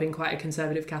who grew up in quite a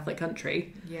conservative Catholic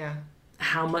country,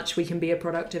 how much we can be a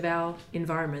product of our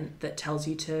environment that tells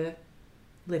you to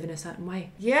live in a certain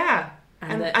way. Yeah.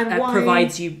 And that why,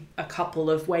 provides you a couple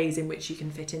of ways in which you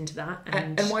can fit into that.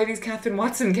 And why these Catherine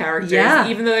Watson characters,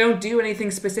 even though they don't do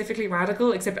anything specifically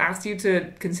radical except ask you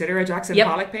to consider a Jackson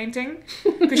Pollock painting.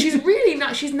 Because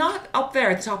she's not up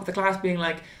there at the top of the class being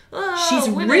like, oh, she's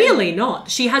women. Really not.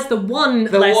 She has the one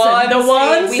scene.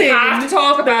 We have to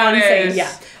talk about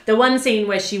it. The one scene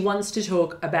where she wants to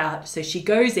talk about, so she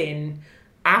goes in.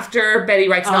 After Betty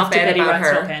writes an op-ed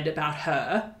about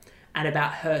her. And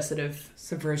about her sort of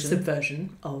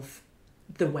subversion of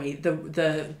the way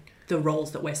the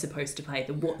roles that we're supposed to play,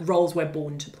 the roles we're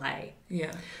born to play.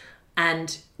 Yeah.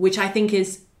 And which I think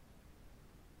is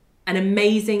an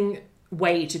amazing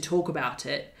way to talk about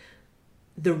it.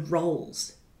 The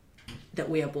roles that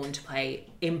we are born to play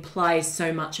implies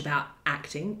so much about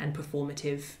acting and the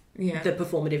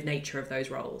performative nature of those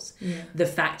roles. Yeah. The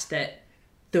fact that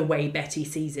the way Betty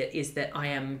sees it is that I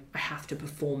have to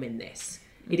perform in this.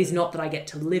 It is not that I get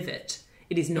to live it.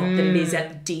 It is not that it is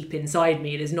deep inside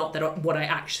me. It is not that what I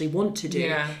actually want to do.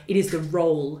 Yeah. It is the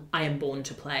role I am born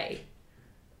to play.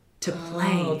 To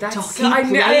play. Oh, that's to keep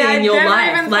playing in your life. I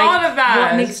never even thought of that.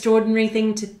 What an extraordinary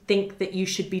thing to think that you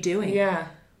should be doing. Yeah.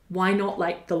 Why not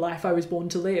like the life I was born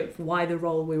to live? Why the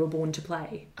role we were born to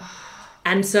play?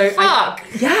 And so,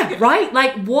 right?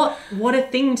 Like, what a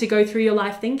thing to go through your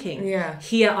life thinking. Yeah.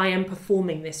 Here I am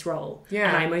performing this role. Yeah.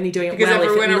 And I'm only doing it because well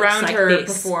everyone if it around looks her like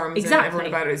this. Performs. Exactly. And everyone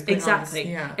about her is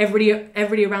exactly. Yeah.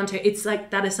 Everybody around her. It's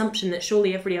like that assumption that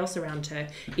surely everybody else around her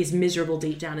is miserable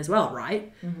deep down as well,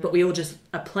 right? Mm-hmm. But we all just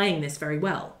are playing this very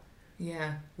well.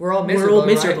 Yeah. We're all miserable.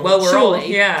 Right? Well, we're surely, all.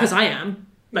 Yeah. Because I am.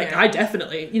 Like, I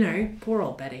definitely, poor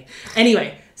old Betty.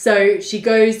 Anyway, so she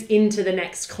goes into the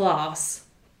next class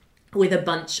with a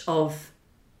bunch of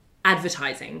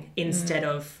advertising instead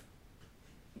of,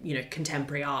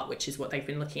 contemporary art, which is what they've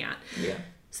been looking at. Yeah.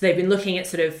 So they've been looking at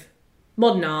sort of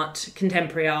modern art,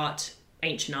 contemporary art,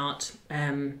 ancient art,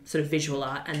 sort of visual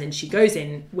art, and then she goes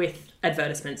in with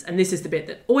advertisements, and this is the bit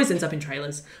that always ends up in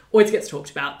trailers, always gets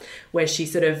talked about, where she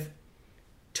sort of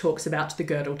talks about the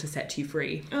girdle to set you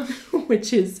free,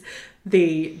 which is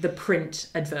the print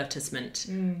advertisement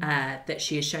that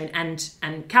she has shown.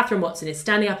 And Catherine Watson is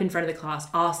standing up in front of the class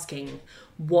asking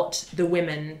what the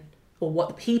women or what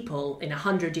the people in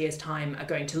 100 years' time are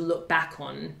going to look back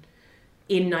on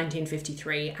in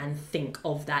 1953 and think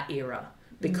of that era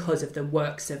because of the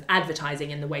works of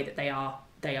advertising and the way that they are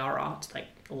art, like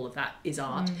all of that is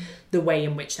art, the way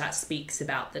in which that speaks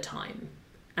about the time.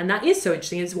 And that is so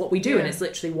interesting. It's what we do, and it's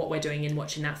literally what we're doing in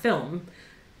watching that film.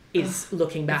 is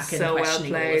looking back and so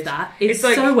questioning well all played. of that. It's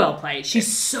like, so well played.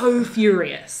 She's so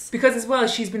furious. Because as well,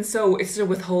 she's been it's a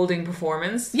withholding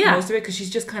performance, most of it, because she's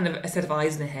just kind of a set of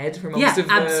eyes in the head for most of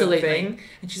the thing.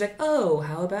 And she's like, oh,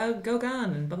 how about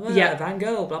Gauguin and blah, blah, blah, Van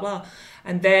Gogh, blah, blah.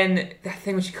 And then that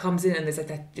thing when she comes in and there's like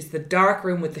that, just the dark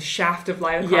room with the shaft of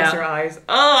light across her eyes.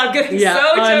 Oh, I'm getting so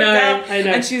choked up. I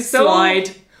know. And she's so...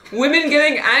 Women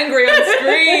getting angry on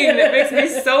screen. It makes me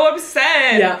so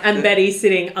upset. Yeah, and Betty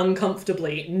sitting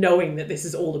uncomfortably knowing that this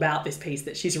is all about this piece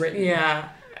that she's written. Yeah.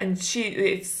 And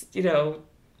it's,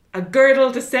 a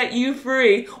girdle to set you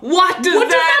free. What does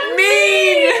that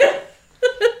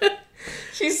mean?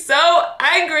 She's so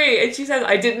angry. And she says,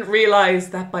 I didn't realise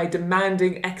that by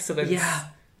demanding excellence,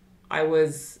 I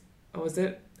was... What was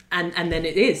it? And then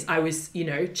it is. I was,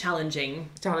 challenging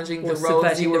the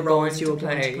roles you were born to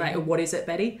play. What is it,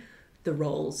 Betty? The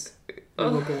roles you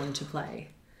were born to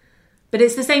play. But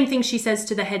it's the same thing she says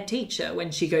to the head teacher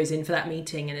when she goes in for that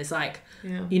meeting and is like,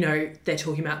 they're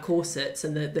talking about corsets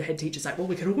and the head teacher's like, well,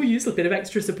 we could all use a bit of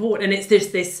extra support. And it's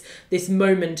this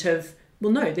moment of,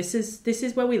 well, no, this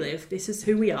is where we live. This is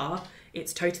who we are.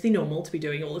 It's totally normal to be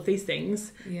doing all of these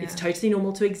things. Yeah. It's totally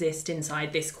normal to exist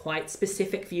inside this quite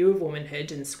specific view of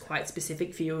womanhood and quite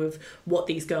specific view of what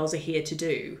these girls are here to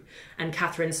do. And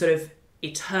Catherine's sort of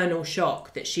eternal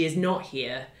shock that she is not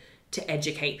here to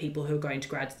educate people who are going to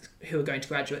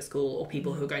graduate school, or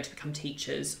people who are going to become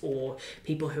teachers, or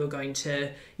people who are going to,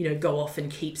 go off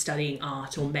and keep studying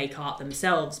art or make art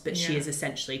themselves. But she is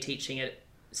essentially teaching at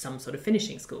some sort of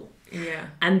finishing school. Yeah.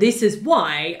 And this is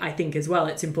why I think as well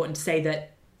it's important to say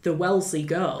that the Wellesley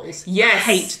girls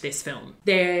hate this film.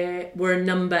 There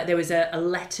was a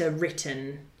letter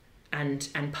written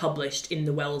and published in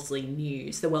the Wellesley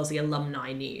News, the Wellesley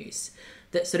Alumni News,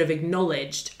 that sort of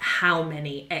acknowledged how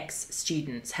many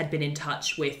ex-students had been in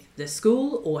touch with the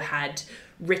school or had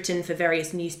written for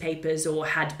various newspapers or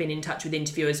had been in touch with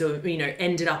interviewers or,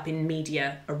 ended up in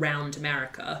media around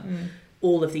America.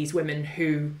 All of these women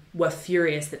who were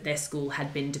furious that their school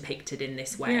had been depicted in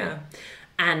this way,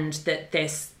 and that their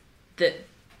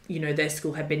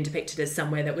school had been depicted as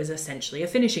somewhere that was essentially a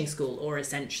finishing school, or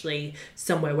essentially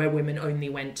somewhere where women only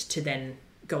went to then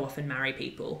go off and marry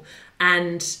people.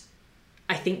 And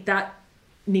I think that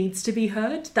needs to be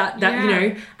heard. And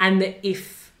that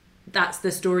if that's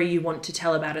the story you want to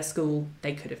tell about a school,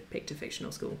 they could have picked a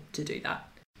fictional school to do that.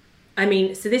 I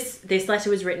mean, so this letter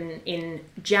was written in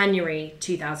January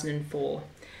 2004,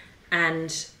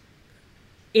 and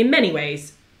in many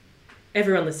ways,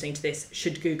 everyone listening to this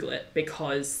should Google it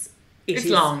because it's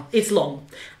long. It's long,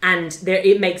 and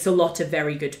it makes a lot of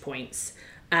very good points.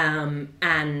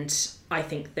 And I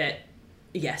think that,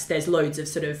 yes, there's loads of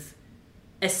sort of,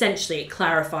 essentially it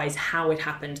clarifies how it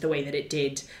happened the way that it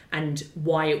did and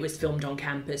why it was filmed on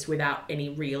campus without any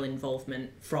real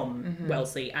involvement from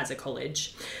Wellesley as a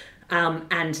college.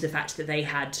 And the fact that they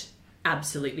had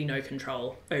absolutely no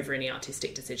control over any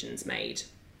artistic decisions made.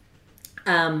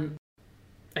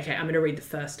 Okay, I'm going to read the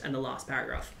first and the last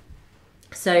paragraph.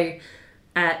 So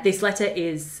this letter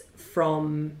is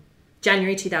from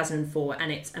January 2004, and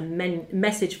it's a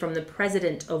message from the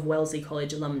president of Wellesley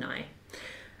College alumni.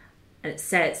 And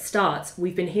it starts,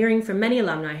 we've been hearing from many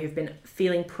alumni who've been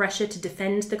feeling pressure to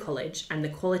defend the college and the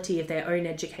quality of their own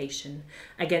education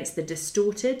against the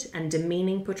distorted and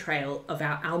demeaning portrayal of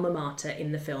our alma mater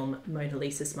in the film Mona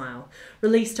Lisa Smile,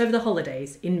 released over the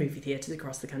holidays in movie theatres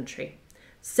across the country.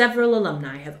 Several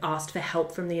alumni have asked for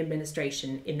help from the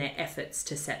administration in their efforts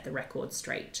to set the record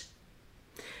straight.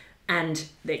 And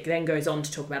it then goes on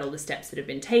to talk about all the steps that have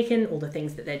been taken, all the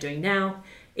things that they're doing now.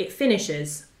 It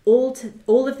finishes, all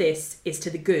of this is to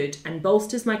the good and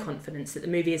bolsters my confidence that the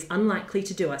movie is unlikely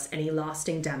to do us any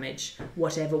lasting damage,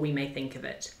 whatever we may think of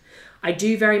it. I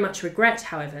do very much regret,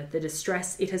 however, the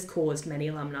distress it has caused many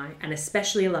alumni, and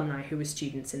especially alumni who were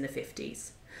students in the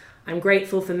 50s. I'm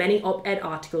grateful for many op-ed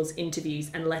articles, interviews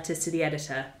and letters to the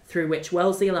editor through which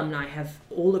Wellesley alumni have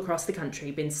all across the country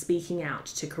been speaking out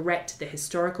to correct the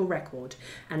historical record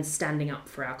and standing up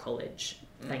for our college.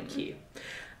 Thank you.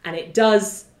 And it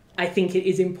does, I think it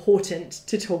is important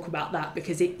to talk about that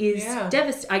because it is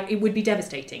it would be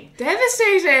devastating.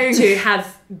 Devastating! To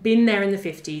have been there in the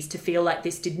 50s, to feel like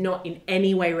this did not in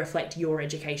any way reflect your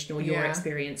education or your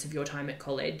experience of your time at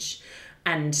college,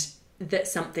 and that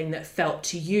something that felt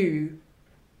to you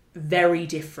very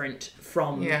different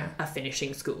from a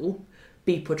finishing school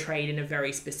be portrayed in a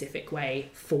very specific way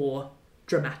for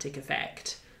dramatic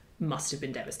effect must have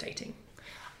been devastating.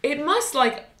 It must,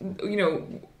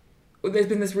 there's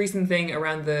been this recent thing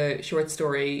around the short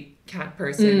story Cat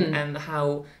Person and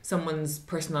how someone's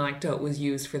personal anecdote was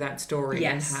used for that story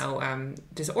and how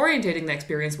disorientating the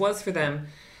experience was for them.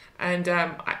 And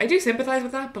I do sympathise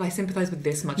with that, but I sympathise with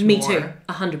this much Me more. too,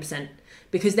 100%.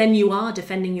 Because then you are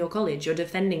defending your college. You're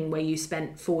defending where you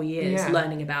spent 4 years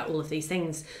learning about all of these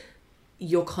things.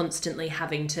 You're constantly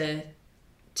having to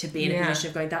be in a position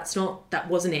of going, that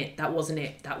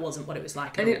wasn't what it was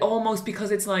like. And it almost,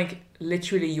 because it's like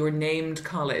literally your named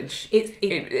college,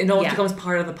 it almost becomes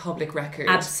part of the public record.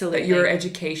 Absolutely. That your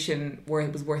education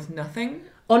was worth nothing.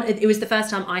 It was the first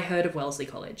time I heard of Wellesley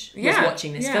College, was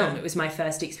watching this film. It was my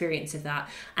first experience of that.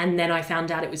 And then I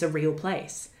found out it was a real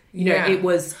place. You know, it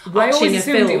was watching I always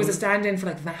assumed film. it was a stand-in for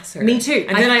like Vassar. Me too.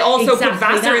 And then I also put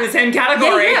Vassar in the same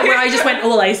category. Yeah, where I just went,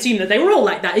 I assumed that they were all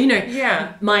like that. You know,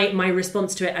 Yeah. My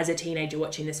response to it as a teenager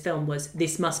watching this film was,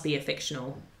 this must be a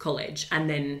fictional college. And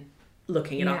then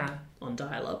looking it up on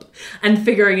dial-up and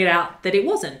figuring it out that it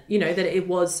wasn't. You know, that it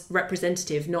was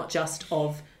representative, not just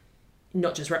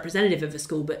representative of the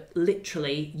school, but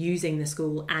literally using the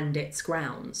school and its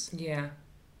grounds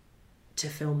to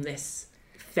film this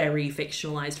very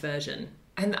fictionalized version.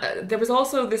 And there was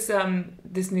also this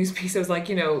this news piece that was like,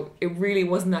 you know, it really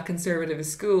wasn't that conservative a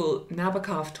school.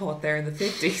 Nabokov taught there in the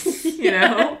 50s, you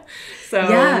know? So,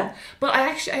 but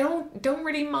I don't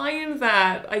really mind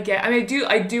that. I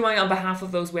do mind on behalf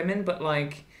of those women, but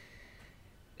like,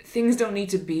 things don't need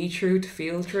to be true to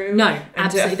feel true. No, and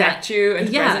absolutely. to affect you and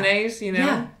to resonate, you know?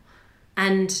 Yeah.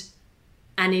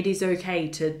 And it is okay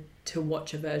to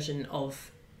watch a version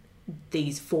of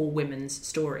these 4 women's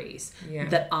stories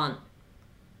that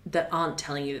aren't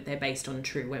telling you that they're based on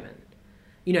true women.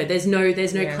 You know, there's no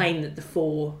claim that the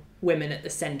 4 women at the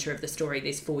centre of the story,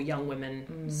 these 4 young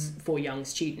women, 4 young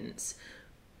students,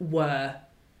 were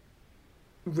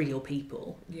real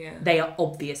people. Yeah. They are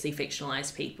obviously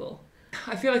fictionalised people.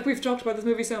 I feel like we've talked about this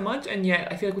movie so much, and yet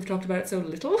I feel like we've talked about it so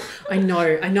little. I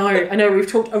know.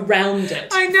 We've talked around it.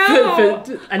 I know.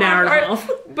 For an hour and a half.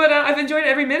 But I've enjoyed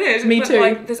every minute. Me too.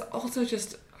 Like, there's also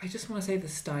I just want to say the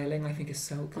styling, I think, is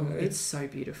so good. Oh, it's so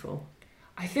beautiful.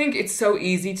 I think it's so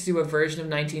easy to do a version of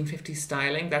 1950s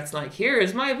styling that's like,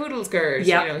 here's my poodle skirt,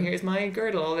 yep. you know, here's my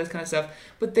girdle, all this kind of stuff.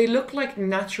 But they look like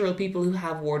natural people who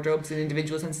have wardrobes and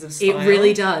individual senses of style. It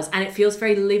really does. And it feels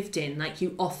very lived in. Like,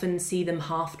 you often see them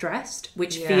half-dressed,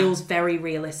 which feels very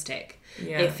realistic.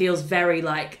 Yeah. It feels very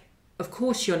like, of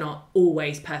course you're not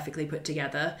always perfectly put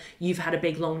together. You've had a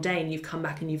big long day and you've come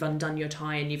back and you've undone your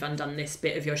tie and you've undone this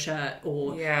bit of your shirt,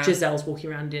 or Giselle's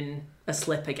walking around in a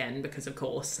slip again because of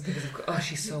course.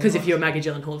 She's so Because if you're Maggie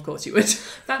Gyllenhaal, of course you would.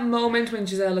 That moment when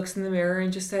Giselle looks in the mirror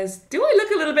and just says, do I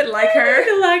look a little bit like her? I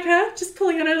look like her, just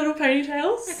pulling on her little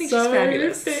ponytails. I think she's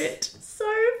fabulous.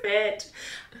 So fit.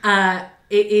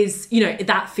 It is, you know,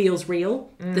 that feels real.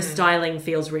 The styling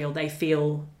feels real. They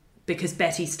feel... Because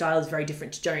Betty's style is very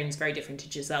different to Joan's, very different to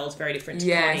Giselle's, very different to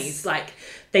Connie's. Like,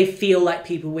 they feel like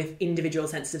people with individual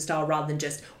senses of style rather than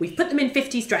just, we've put them in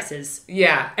 50s dresses.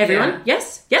 Yeah. Everyone? Yeah.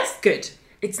 Yes? Good.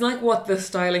 It's like what the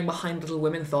styling behind Little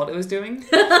Women thought it was doing.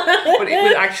 But it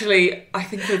was actually, I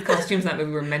think the costumes in that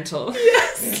movie were mental.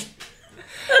 Yes.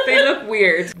 They look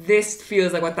weird. This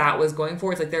feels like what that was going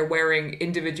for. It's like they're wearing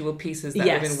individual pieces that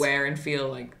women wear and feel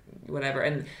like whatever,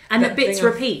 and the bits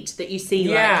repeat that you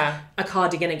see, like a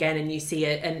cardigan again, and you see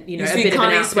it, and you know, you a bit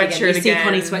Connie's of an outfit sweatshirt again. You see again.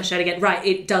 Connie's sweatshirt again. Right,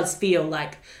 it does feel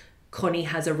like Connie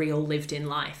has a real lived-in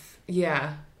life.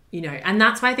 Yeah, you know, and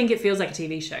that's why I think it feels like a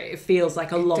TV show. It feels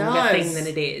like a longer thing than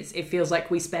it is. It feels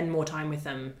like we spend more time with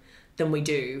them than we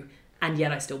do, and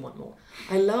yet I still want more.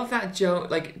 I love that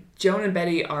Joan and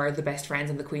Betty are the best friends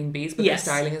and the queen bees, but their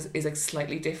styling is like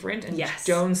slightly different. And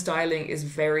Joan's styling is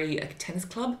very like tennis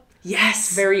club.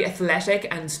 Yes. Very athletic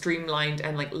and streamlined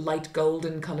and like light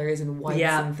golden colours and whites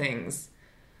and things.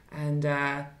 And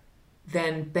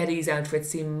then Betty's outfits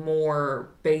seem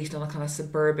more based on a kind of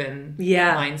suburban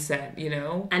mindset, you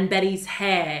know? And Betty's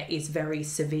hair is very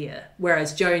severe.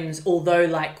 Whereas Joan's, although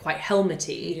like quite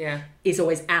helmety, is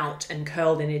always out and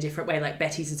curled in a different way. Like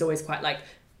Betty's is always quite like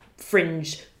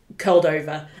fringe, curled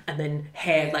over, and then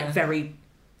hair like very,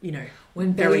 you know...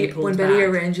 When Betty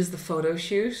arranges the photo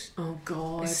shoot, oh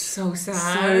god, it's so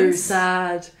sad. So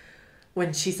sad.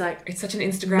 When she's like, it's such an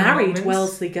Instagram married moment.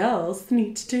 Wellesley girls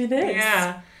need to do this.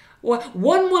 Yeah, well,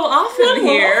 one will often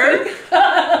hear.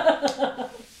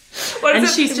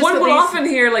 She's just one will often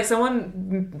hear like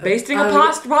someone basting a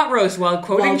pot roast while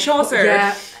quoting Chaucer.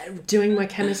 Yeah, doing my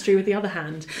chemistry with the other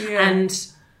hand, and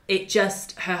it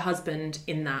just her husband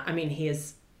in that. I mean, he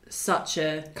is. Such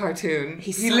a cartoon.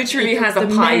 He literally has a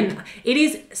pipe. It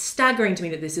is staggering to me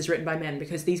that this is written by men,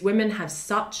 because these women have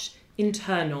such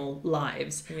internal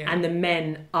lives and the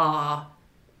men are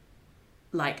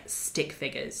like stick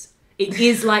figures. It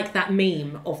is like that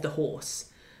meme of the horse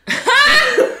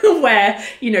where,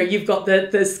 you know, you've got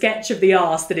the sketch of the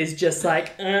arse that is just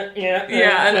like, and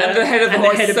the head of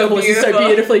the horse, is so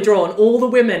beautifully drawn. All the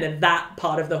women are that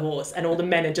part of the horse, and all the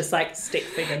men are just like stick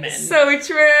figure men. So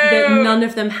true. That none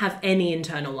of them have any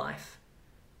internal life.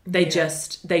 They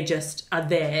just are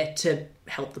there to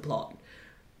help the plot.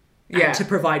 And to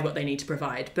provide what they need to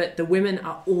provide. But the women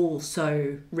are all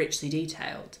so richly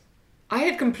detailed. I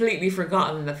had completely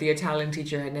forgotten that the Italian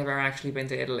teacher had never actually been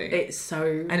to Italy. It's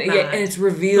so and it's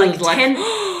revealed like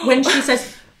when she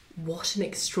says, "What an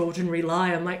extraordinary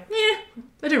lie," I'm like,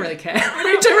 I don't really care.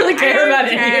 I don't really care about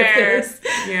any of this.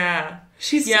 Yeah.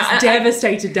 She's just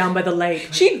devastated down by the lake.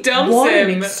 She dumps what him.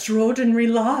 What an extraordinary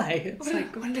lie. It's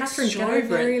like, what an Catherine,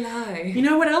 extraordinary lie. You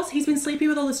know what else? He's been sleeping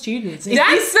with all the students.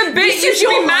 That's the bit you should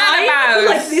be mad about.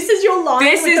 Like, this is your line.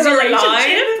 This is your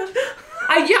line.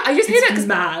 I just hate it because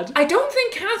mad. I don't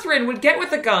think Catherine would get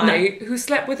with a guy who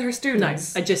slept with her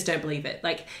students. No, I just don't believe it.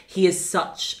 Like, he is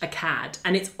such a cad,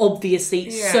 and it's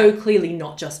obviously so clearly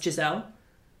not just Giselle.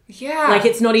 Yeah. Like,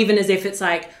 it's not even as if it's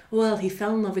like, well, he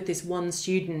fell in love with this one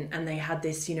student and they had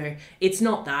this, you know, it's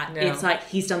not that. No. It's like,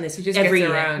 he's done this every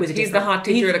year with a He's the hot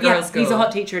teacher at a girls' school. He's a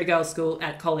hot teacher at a girls' school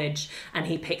at college, and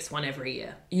he picks one every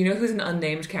year. You know who's an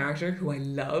unnamed character who I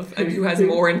love and who has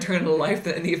more internal life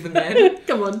than any of the men?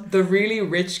 Come on. The really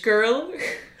rich girl.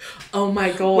 Oh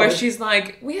my God. Where she's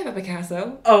like, we have a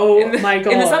Picasso. Oh my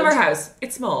God. In the summer house.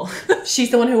 It's small.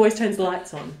 She's the one who always turns the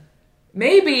lights on.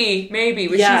 Maybe,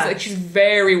 but she's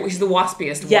the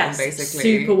waspiest one, basically.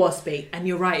 Super waspy. And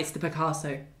you're right, it's the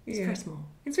Picasso. It's very small.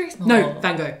 It's very small. No,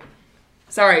 Van Gogh.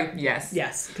 Sorry, yes.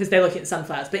 Yes, because they're looking at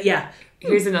sunflowers. But yeah.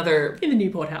 Here's another... In the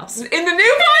Newport House. In the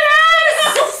Newport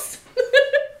House!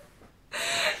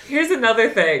 Here's another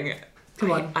thing.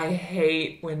 Come on. I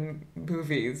hate when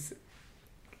movies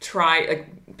try,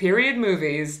 like, period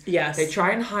movies, they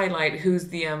try and highlight who's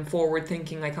the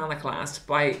forward-thinking iconoclast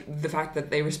by the fact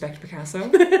that they respect Picasso.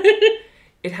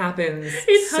 It happens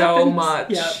so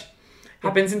much. Yep.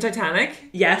 Happens in Titanic.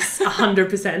 Yes, 100%.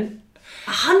 100%.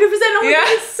 Oh my God,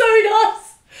 it's so nuts.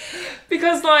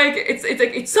 Because, like,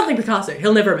 it's something Picasso.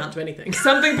 He'll never amount to anything.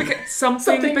 Something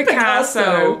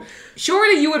Picasso.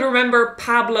 Surely you would remember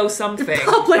Pablo something. That's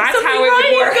how it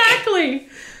would work. Exactly.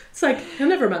 It's like, he'll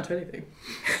never amount to anything.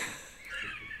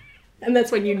 And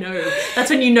that's when you know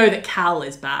that Cal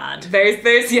is bad. There's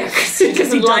because he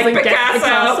doesn't like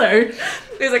Picasso.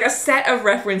 There's like a set of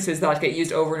references that get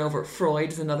used over and over. Freud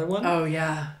is another one. Oh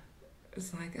yeah.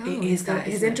 It's like, he's got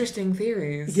his interesting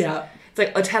theories. Yeah.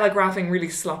 It's like telegraphing really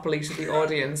sloppily to the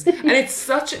audience. And it's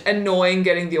such annoying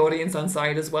getting the audience on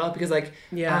side as well, because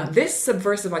this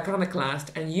subversive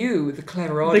iconoclast and you, the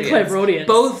clever audience,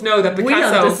 both know that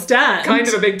Picasso kind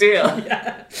of a big deal.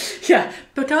 Yeah.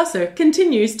 Picasso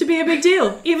continues to be a big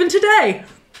deal, even today.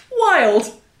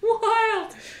 Wild.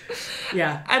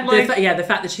 Yeah. And the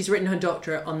fact that she's written her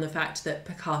doctorate on the fact that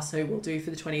Picasso will do for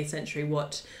the 20th century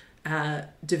what Da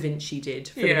Vinci did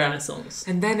for the Renaissance.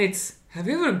 And then it's, have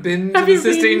you ever been to the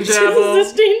Sistine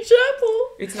Chapel?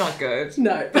 It's not good.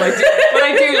 No. But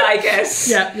I do like it.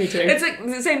 Yeah, me too. It's like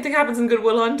the same thing happens in Good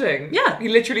Will Hunting. Yeah. He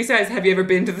literally says, have you ever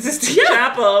been to the Sistine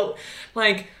Chapel?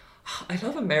 Like, I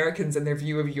love Americans and their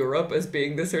view of Europe as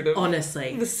being the sort of...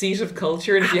 Honestly. The seat of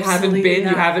culture. And if you haven't been,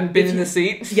 you haven't been in the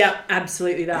seat. Yeah,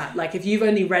 absolutely that. Like, if you've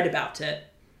only read about it,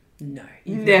 no.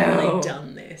 You've not really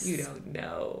done this. You don't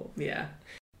know. Yeah.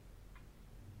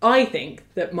 I think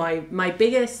that my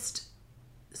biggest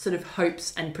sort of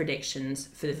hopes and predictions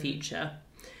for the future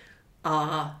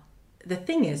are, the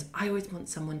thing is, I always want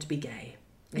someone to be gay.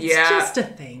 It's just a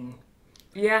thing.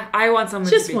 Yeah, I want someone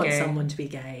to be gay. Just want someone to be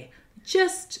gay.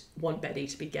 Just want Betty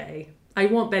to be gay. I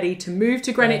want Betty to move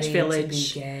to Greenwich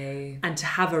Village to be gay. And to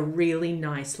have a really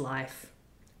nice life.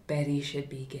 Betty should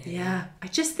be gay. Yeah, I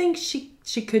just think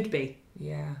she could be.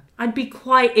 Yeah. I'd be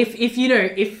quite,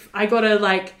 if I gotta,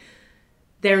 like,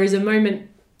 there is a moment,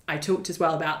 I talked as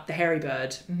well about The Hairy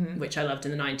Bird, which I loved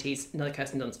in the 90s, another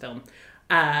Kirsten Dunst film.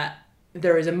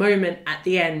 There is a moment at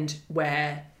the end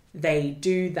where they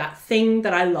do that thing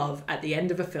that I love at the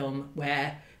end of a film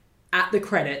where at the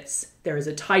credits, there is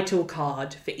a title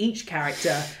card for each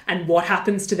character and what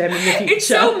happens to them in the future. It's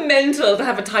so mental to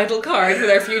have a title card for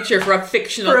their future for a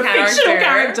fictional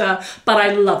character. But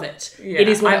I love it. Yeah, it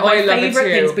is one of my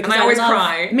favourite things because I always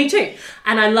cry. Me too.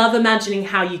 And I love imagining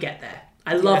how you get there.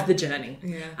 I love the journey.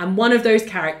 Yeah. And one of those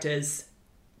characters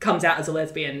comes out as a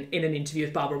lesbian in an interview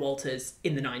with Barbara Walters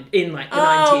in the 90s.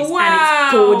 Wow. And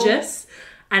it's gorgeous.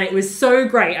 And it was so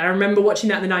great. I remember watching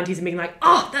that in the 90s and being like,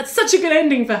 oh, that's such a good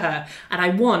ending for her. And I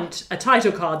want a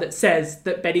title card that says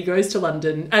that Betty goes to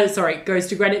goes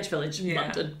to Greenwich Village. Yeah.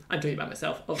 London. I'm talking about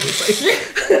myself, obviously.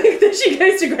 That she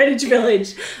goes to Greenwich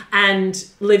Village and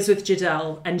lives with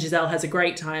Giselle. And Giselle has a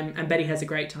great time. And Betty has a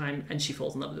great time. And she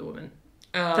falls in love with a woman.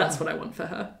 That's what I want for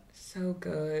her. So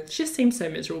good. She just seemed so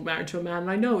miserable married to a man.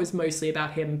 And I know it was mostly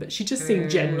about him, but she just seemed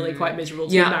generally quite miserable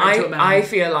to be married to a man. I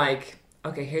feel like...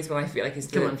 Okay, here's what I feel like is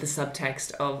the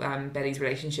subtext of Betty's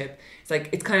relationship. It's like,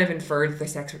 it's kind of inferred that their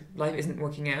sex life isn't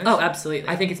working out. Oh, absolutely.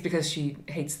 I think it's because she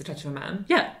hates the touch of a man.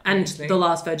 Yeah, and obviously. The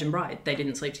last Virgin Bride, they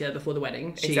didn't sleep together before the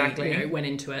wedding. She, exactly. went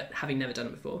into it having never done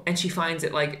it before. And she finds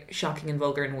it, like, shocking and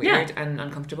vulgar and weird and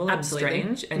uncomfortable and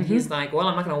strange. And he's like, well,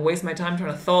 I'm not going to waste my time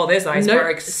trying to thaw this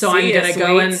iceberg. So I'm going to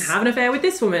go and have an affair with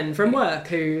this woman from work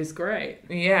who's great.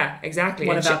 Yeah, exactly.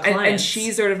 One of our clients. And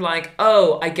she's sort of like,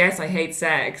 oh, I guess I hate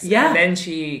sex. Yeah. And then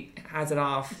she has it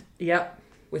off. Yep.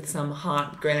 With some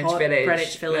hot Greenwich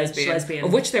Village lesbian.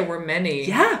 Of which there were many.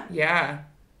 Yeah. Yeah.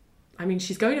 I mean,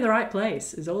 she's going to the right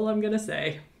place, is all I'm going to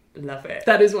say. Love it.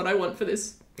 That is what I want for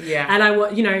this. Yeah. And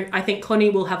I think Connie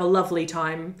will have a lovely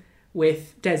time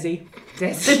with Desi.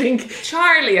 I think.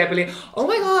 Charlie, I believe. Oh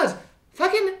my God.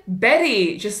 Fucking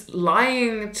Betty just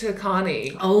lying to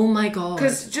Connie. Oh my God.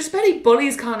 Because just Betty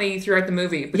bullies Connie throughout the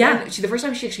movie. But then the first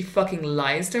time she actually fucking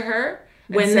lies to her.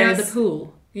 When they're at the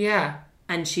pool. Yeah.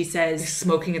 And she says...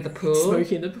 Smoking at the pool.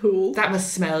 Smoking in the pool. That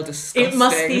must smell disgusting. It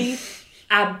must be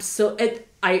absolutely...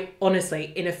 I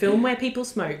honestly, in a film where people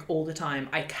smoke all the time,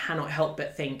 I cannot help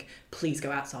but think, please go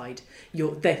outside.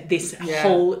 This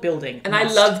whole building. And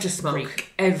I love to smoke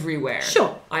everywhere.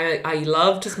 Sure. I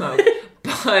love to smoke.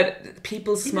 But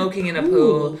people smoking in a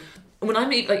pool... When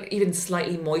I'm even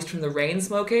slightly moist from the rain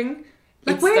smoking...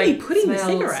 Like, where are you putting the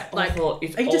cigarette? Like, are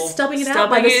you just stubbing it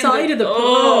out by the side of the pool?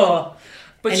 Oh.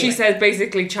 But anyway. She says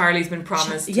basically Charlie's been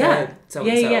promised to so-and-so.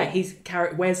 Yeah. He's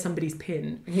where's somebody's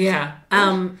pin? Yeah.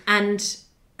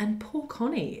 And poor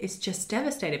Connie is just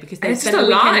devastated because they spent the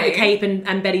weekend at the Cape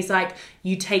and Betty's like,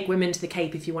 you take women to the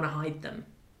Cape if you want to hide them.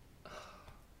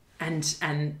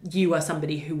 And you are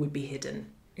somebody who would be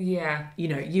hidden. Yeah.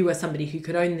 You are somebody who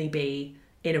could only be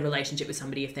in a relationship with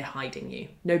somebody if they're hiding you.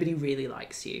 Nobody really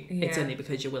likes you. Yeah. It's only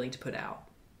because you're willing to put out.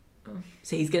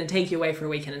 So he's going to take you away for a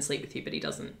weekend and sleep with you, but he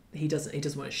doesn't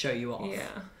want to show you off. Yeah.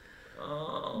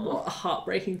 Oh. What a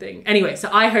heartbreaking thing. Anyway, so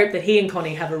I hope that he and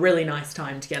Connie have a really nice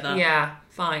time together. Yeah,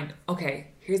 fine. Okay,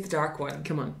 here's the dark one.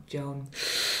 Come on. Joan.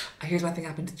 Here's what I think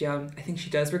happened to Joan. I think she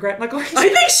does regret not going to I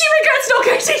think she regrets not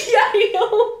going to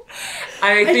Yale.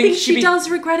 I think she does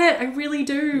regret it. I really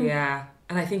do. Yeah.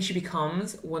 And I think she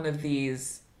becomes one of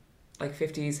these,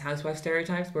 50s housewife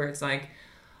stereotypes where it's like,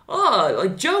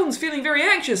 Joan's feeling very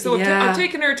anxious, so I've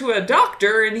taken her to a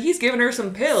doctor and he's given her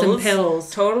some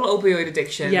pills. Total opioid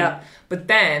addiction. Yeah. But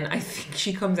then I think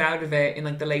she comes out of it in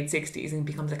the late 60s and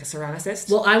becomes a ceramicist.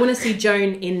 Well, I want to see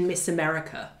Joan in Miss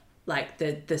America,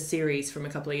 the series from a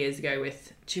couple of years ago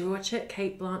with, do you watch it?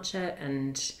 Kate Blanchett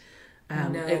and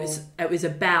no. It was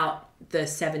about the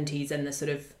 70s and the sort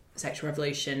of sexual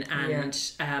revolution and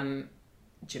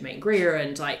Jermaine Greer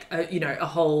and a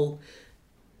whole...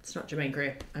 It's not Jermaine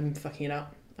Greer. I'm fucking it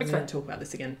up. I'm going to talk about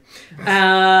this again.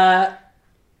 I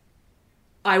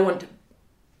want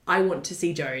to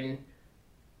see Joan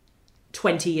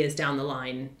 20 years down the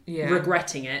line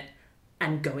regretting it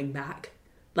and going back.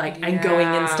 And going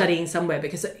and studying somewhere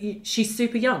because she's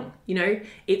super young,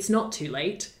 It's not too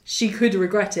late. She could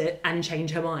regret it and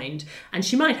change her mind. And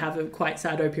she might have a quite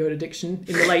sad opioid addiction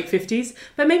in the late 50s,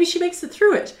 but maybe she makes it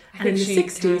through it. And in the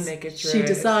 60s, she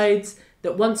decides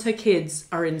that once her kids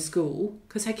are in school,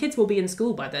 because her kids will be in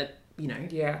school by the,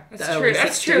 Yeah, that's the true.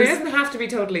 That's 60s. true. It doesn't have to be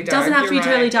totally dark. Doesn't have to be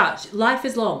totally dark. Life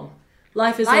is long.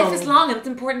 Life is long and it's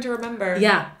important to remember.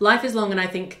 Yeah, life is long and I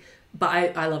think...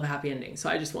 But I love a happy ending, so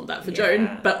I just want that for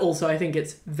Joan. But also I think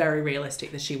it's very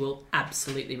realistic that she will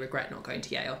absolutely regret not going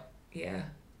to Yale. Yeah.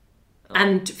 Oh.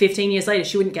 And 15 years later,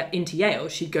 she wouldn't get into Yale.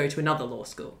 She'd go to another law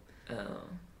school. Oh.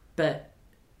 But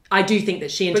I do think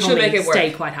that she and Tommy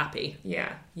stay quite happy.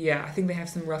 Yeah. Yeah, I think they have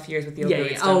some rough years with the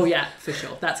opioid stuff. Oh, yeah, for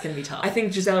sure. That's going to be tough. I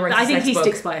think Giselle writes a sex book. I think he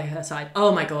sticks by her side.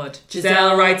 Oh, my God.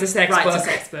 Giselle writes a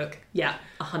sex book. Yeah,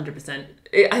 100%.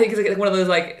 I think it's one of those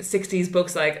 60s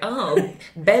books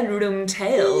bedroom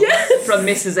tales from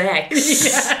Mrs. X.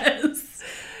 Yes.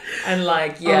 And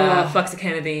fucks a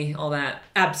Kennedy, all that.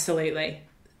 Absolutely.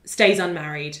 Stays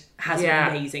unmarried, has an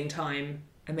amazing time.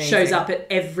 Shows up at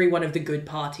every one of the good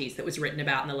parties that was written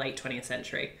about in the late 20th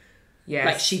century.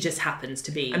 Yes. She just happens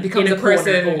to be and becomes in a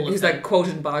person who's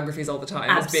quoted in biographies all the time.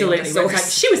 Absolutely. As being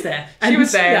she was there. She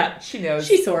was there. Yeah. She knows.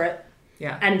 She saw it.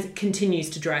 Yeah. And continues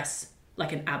to dress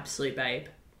like an absolute babe.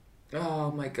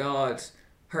 Oh my God.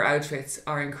 Her outfits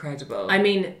are incredible. I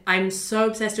mean, I'm so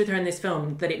obsessed with her in this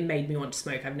film that it made me want to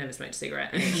smoke. I've never smoked a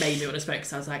cigarette, and it made me want to smoke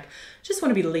because I was like, just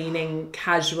want to be leaning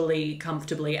casually,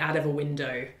 comfortably out of a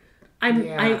window.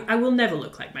 I will never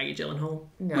look like Maggie Gyllenhaal.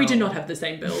 No. We do not have the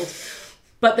same build.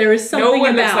 But there is something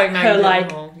about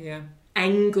her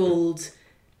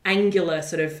angular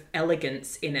sort of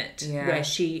elegance in it, where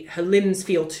her limbs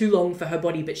feel too long for her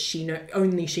body, but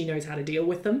only she knows how to deal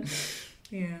with them.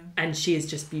 Yeah. And she is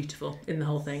just beautiful in the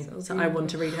whole thing. So I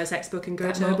want to read her sex book and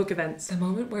go to her book events. The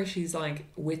moment where she's like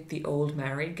with the old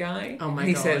married guy. Oh my God.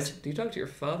 He says, do you talk to your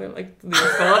father like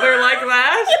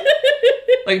that?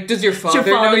 Like, does your father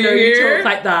know you're here? You talk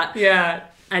like that? Yeah.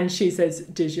 And she says,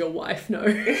 does your wife know?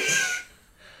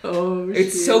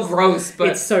 It's so gross, but...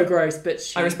 It's so gross, but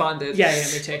I responded. Yeah,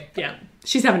 me too. Yeah.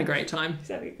 She's having a great time.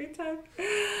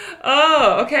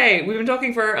 Oh, okay. We've been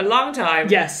talking for a long time.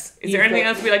 Yes. Is there anything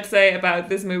else we'd like to say about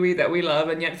this movie that we love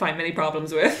and yet find many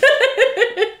problems with?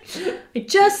 I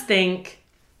just think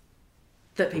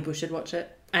that people should watch it.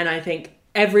 And I think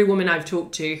every woman I've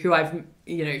talked to who I've,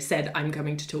 said I'm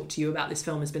coming to talk to you about this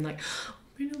film has been like,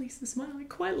 Mona Lisa Smile, I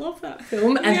quite love that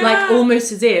film. And like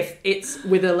almost as if it's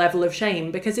with a level of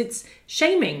shame, because it's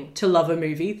shaming to love a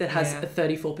movie that has a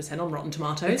 34% on Rotten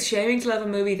Tomatoes. It's shaming to love a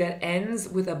movie that ends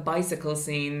with a bicycle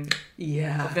scene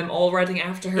of them all running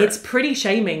after her. It's pretty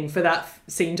shaming for that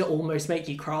scene to almost make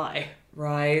you cry.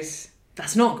 Right.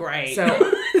 That's not great. So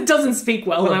it doesn't speak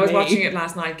well when of I was me. Watching it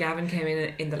last night, Gavin came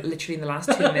in literally in the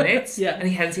last 2 minutes and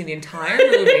he hadn't seen the entire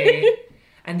movie.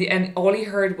 And all he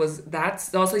heard was that.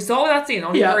 So he saw that scene.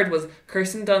 All he heard was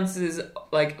Kirsten Dunst's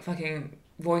like fucking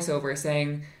voiceover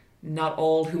saying, "Not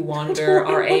all who wander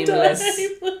are aimless."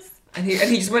 And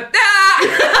he just went,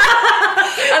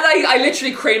 "Ah!" And I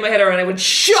literally craned my head around and I went,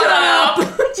 "Shut up!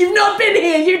 You've not been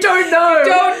here. You don't know. You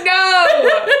don't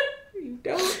know. You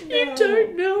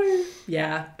don't know."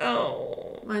 Yeah.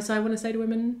 Oh. So I want to say to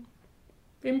women,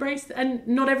 embrace, and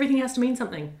not everything has to mean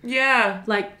something. Yeah.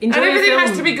 Like, enjoy and everything a film.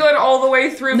 has to be good all the way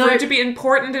through for it to be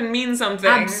important and mean something.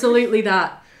 Absolutely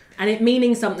that. And it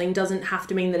meaning something doesn't have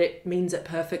to mean that it means it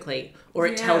perfectly, or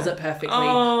it tells it perfectly,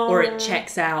 or it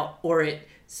checks out, or it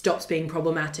stops being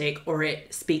problematic, or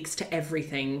it speaks to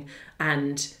everything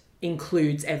and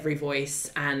includes every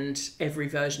voice and every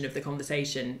version of the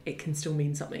conversation. It can still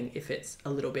mean something if it's a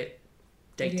little bit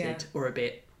dated or a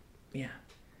bit, Here.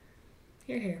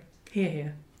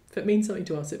 Here. If it means something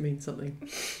to us, it means something.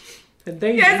 And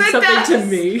they mean something to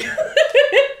me.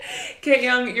 Kate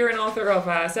Young, you're an author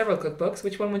of several cookbooks.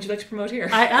 Which one would you like to promote here?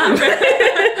 I am.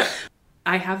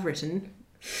 I have written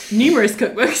numerous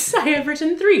cookbooks. I have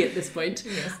written 3 at this point.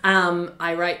 Yes.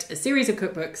 I write a series of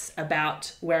cookbooks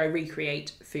about where I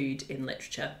recreate food in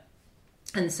literature.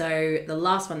 And so the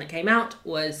last one that came out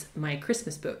was my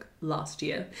Christmas book last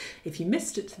year. If you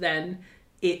missed it then,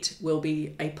 it will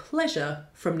be a pleasure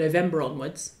from November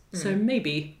onwards. So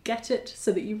maybe get it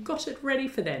so that you've got it ready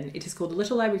for then. It is called A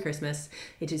Little Library Christmas.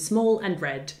 It is small and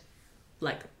red,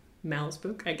 like Mal's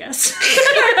book, I guess.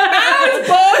 Mal's book!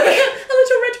 A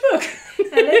little red book.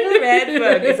 A little red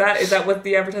book. Is that what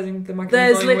the advertising, the marketing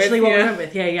There's is going literally with? what we're going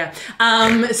with. Yeah.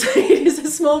 So it is a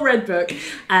small red book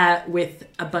with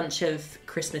a bunch of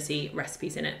Christmassy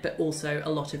recipes in it, but also a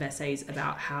lot of essays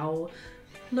about how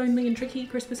lonely and tricky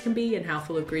Christmas can be and how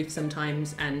full of grief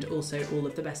sometimes, and also all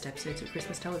of the best episodes of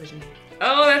Christmas television.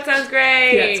 Oh, that sounds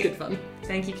great. Yeah, it's good fun.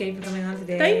 Thank you, Kate, for coming on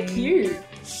today. Thank you.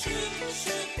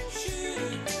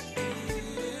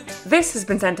 This has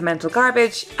been Sentimental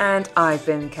Garbage, and I've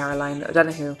been Caroline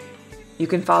O'Donoghue. You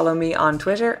can follow me on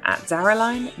Twitter at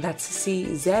Zaraline, that's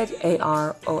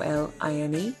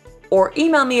CZAROLINE, or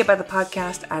email me about the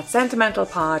podcast at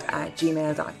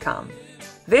sentimentalpod@gmail.com.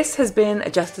 This has been a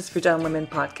Justice for Dumb Women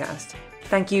podcast.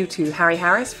 Thank you to Harry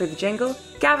Harris for the jingle,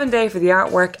 Gavin Day for the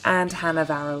artwork, and Hannah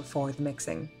Varro for the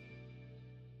mixing.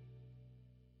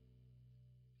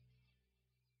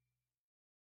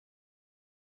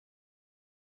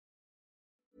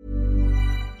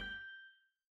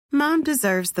 Mom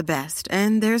deserves the best,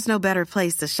 and there's no better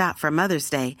place to shop for Mother's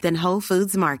Day than Whole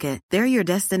Foods Market. They're your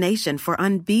destination for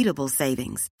unbeatable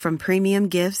savings, from premium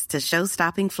gifts to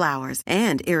show-stopping flowers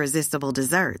and irresistible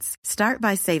desserts. Start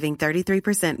by saving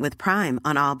 33% with Prime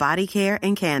on all body care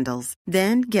and candles.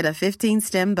 Then get a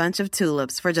 15-stem bunch of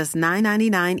tulips for just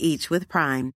 $9.99 each with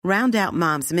Prime. Round out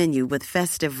Mom's menu with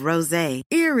festive rosé,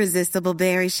 irresistible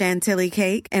berry chantilly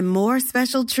cake, and more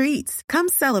special treats. Come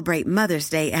celebrate Mother's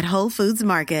Day at Whole Foods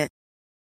Market.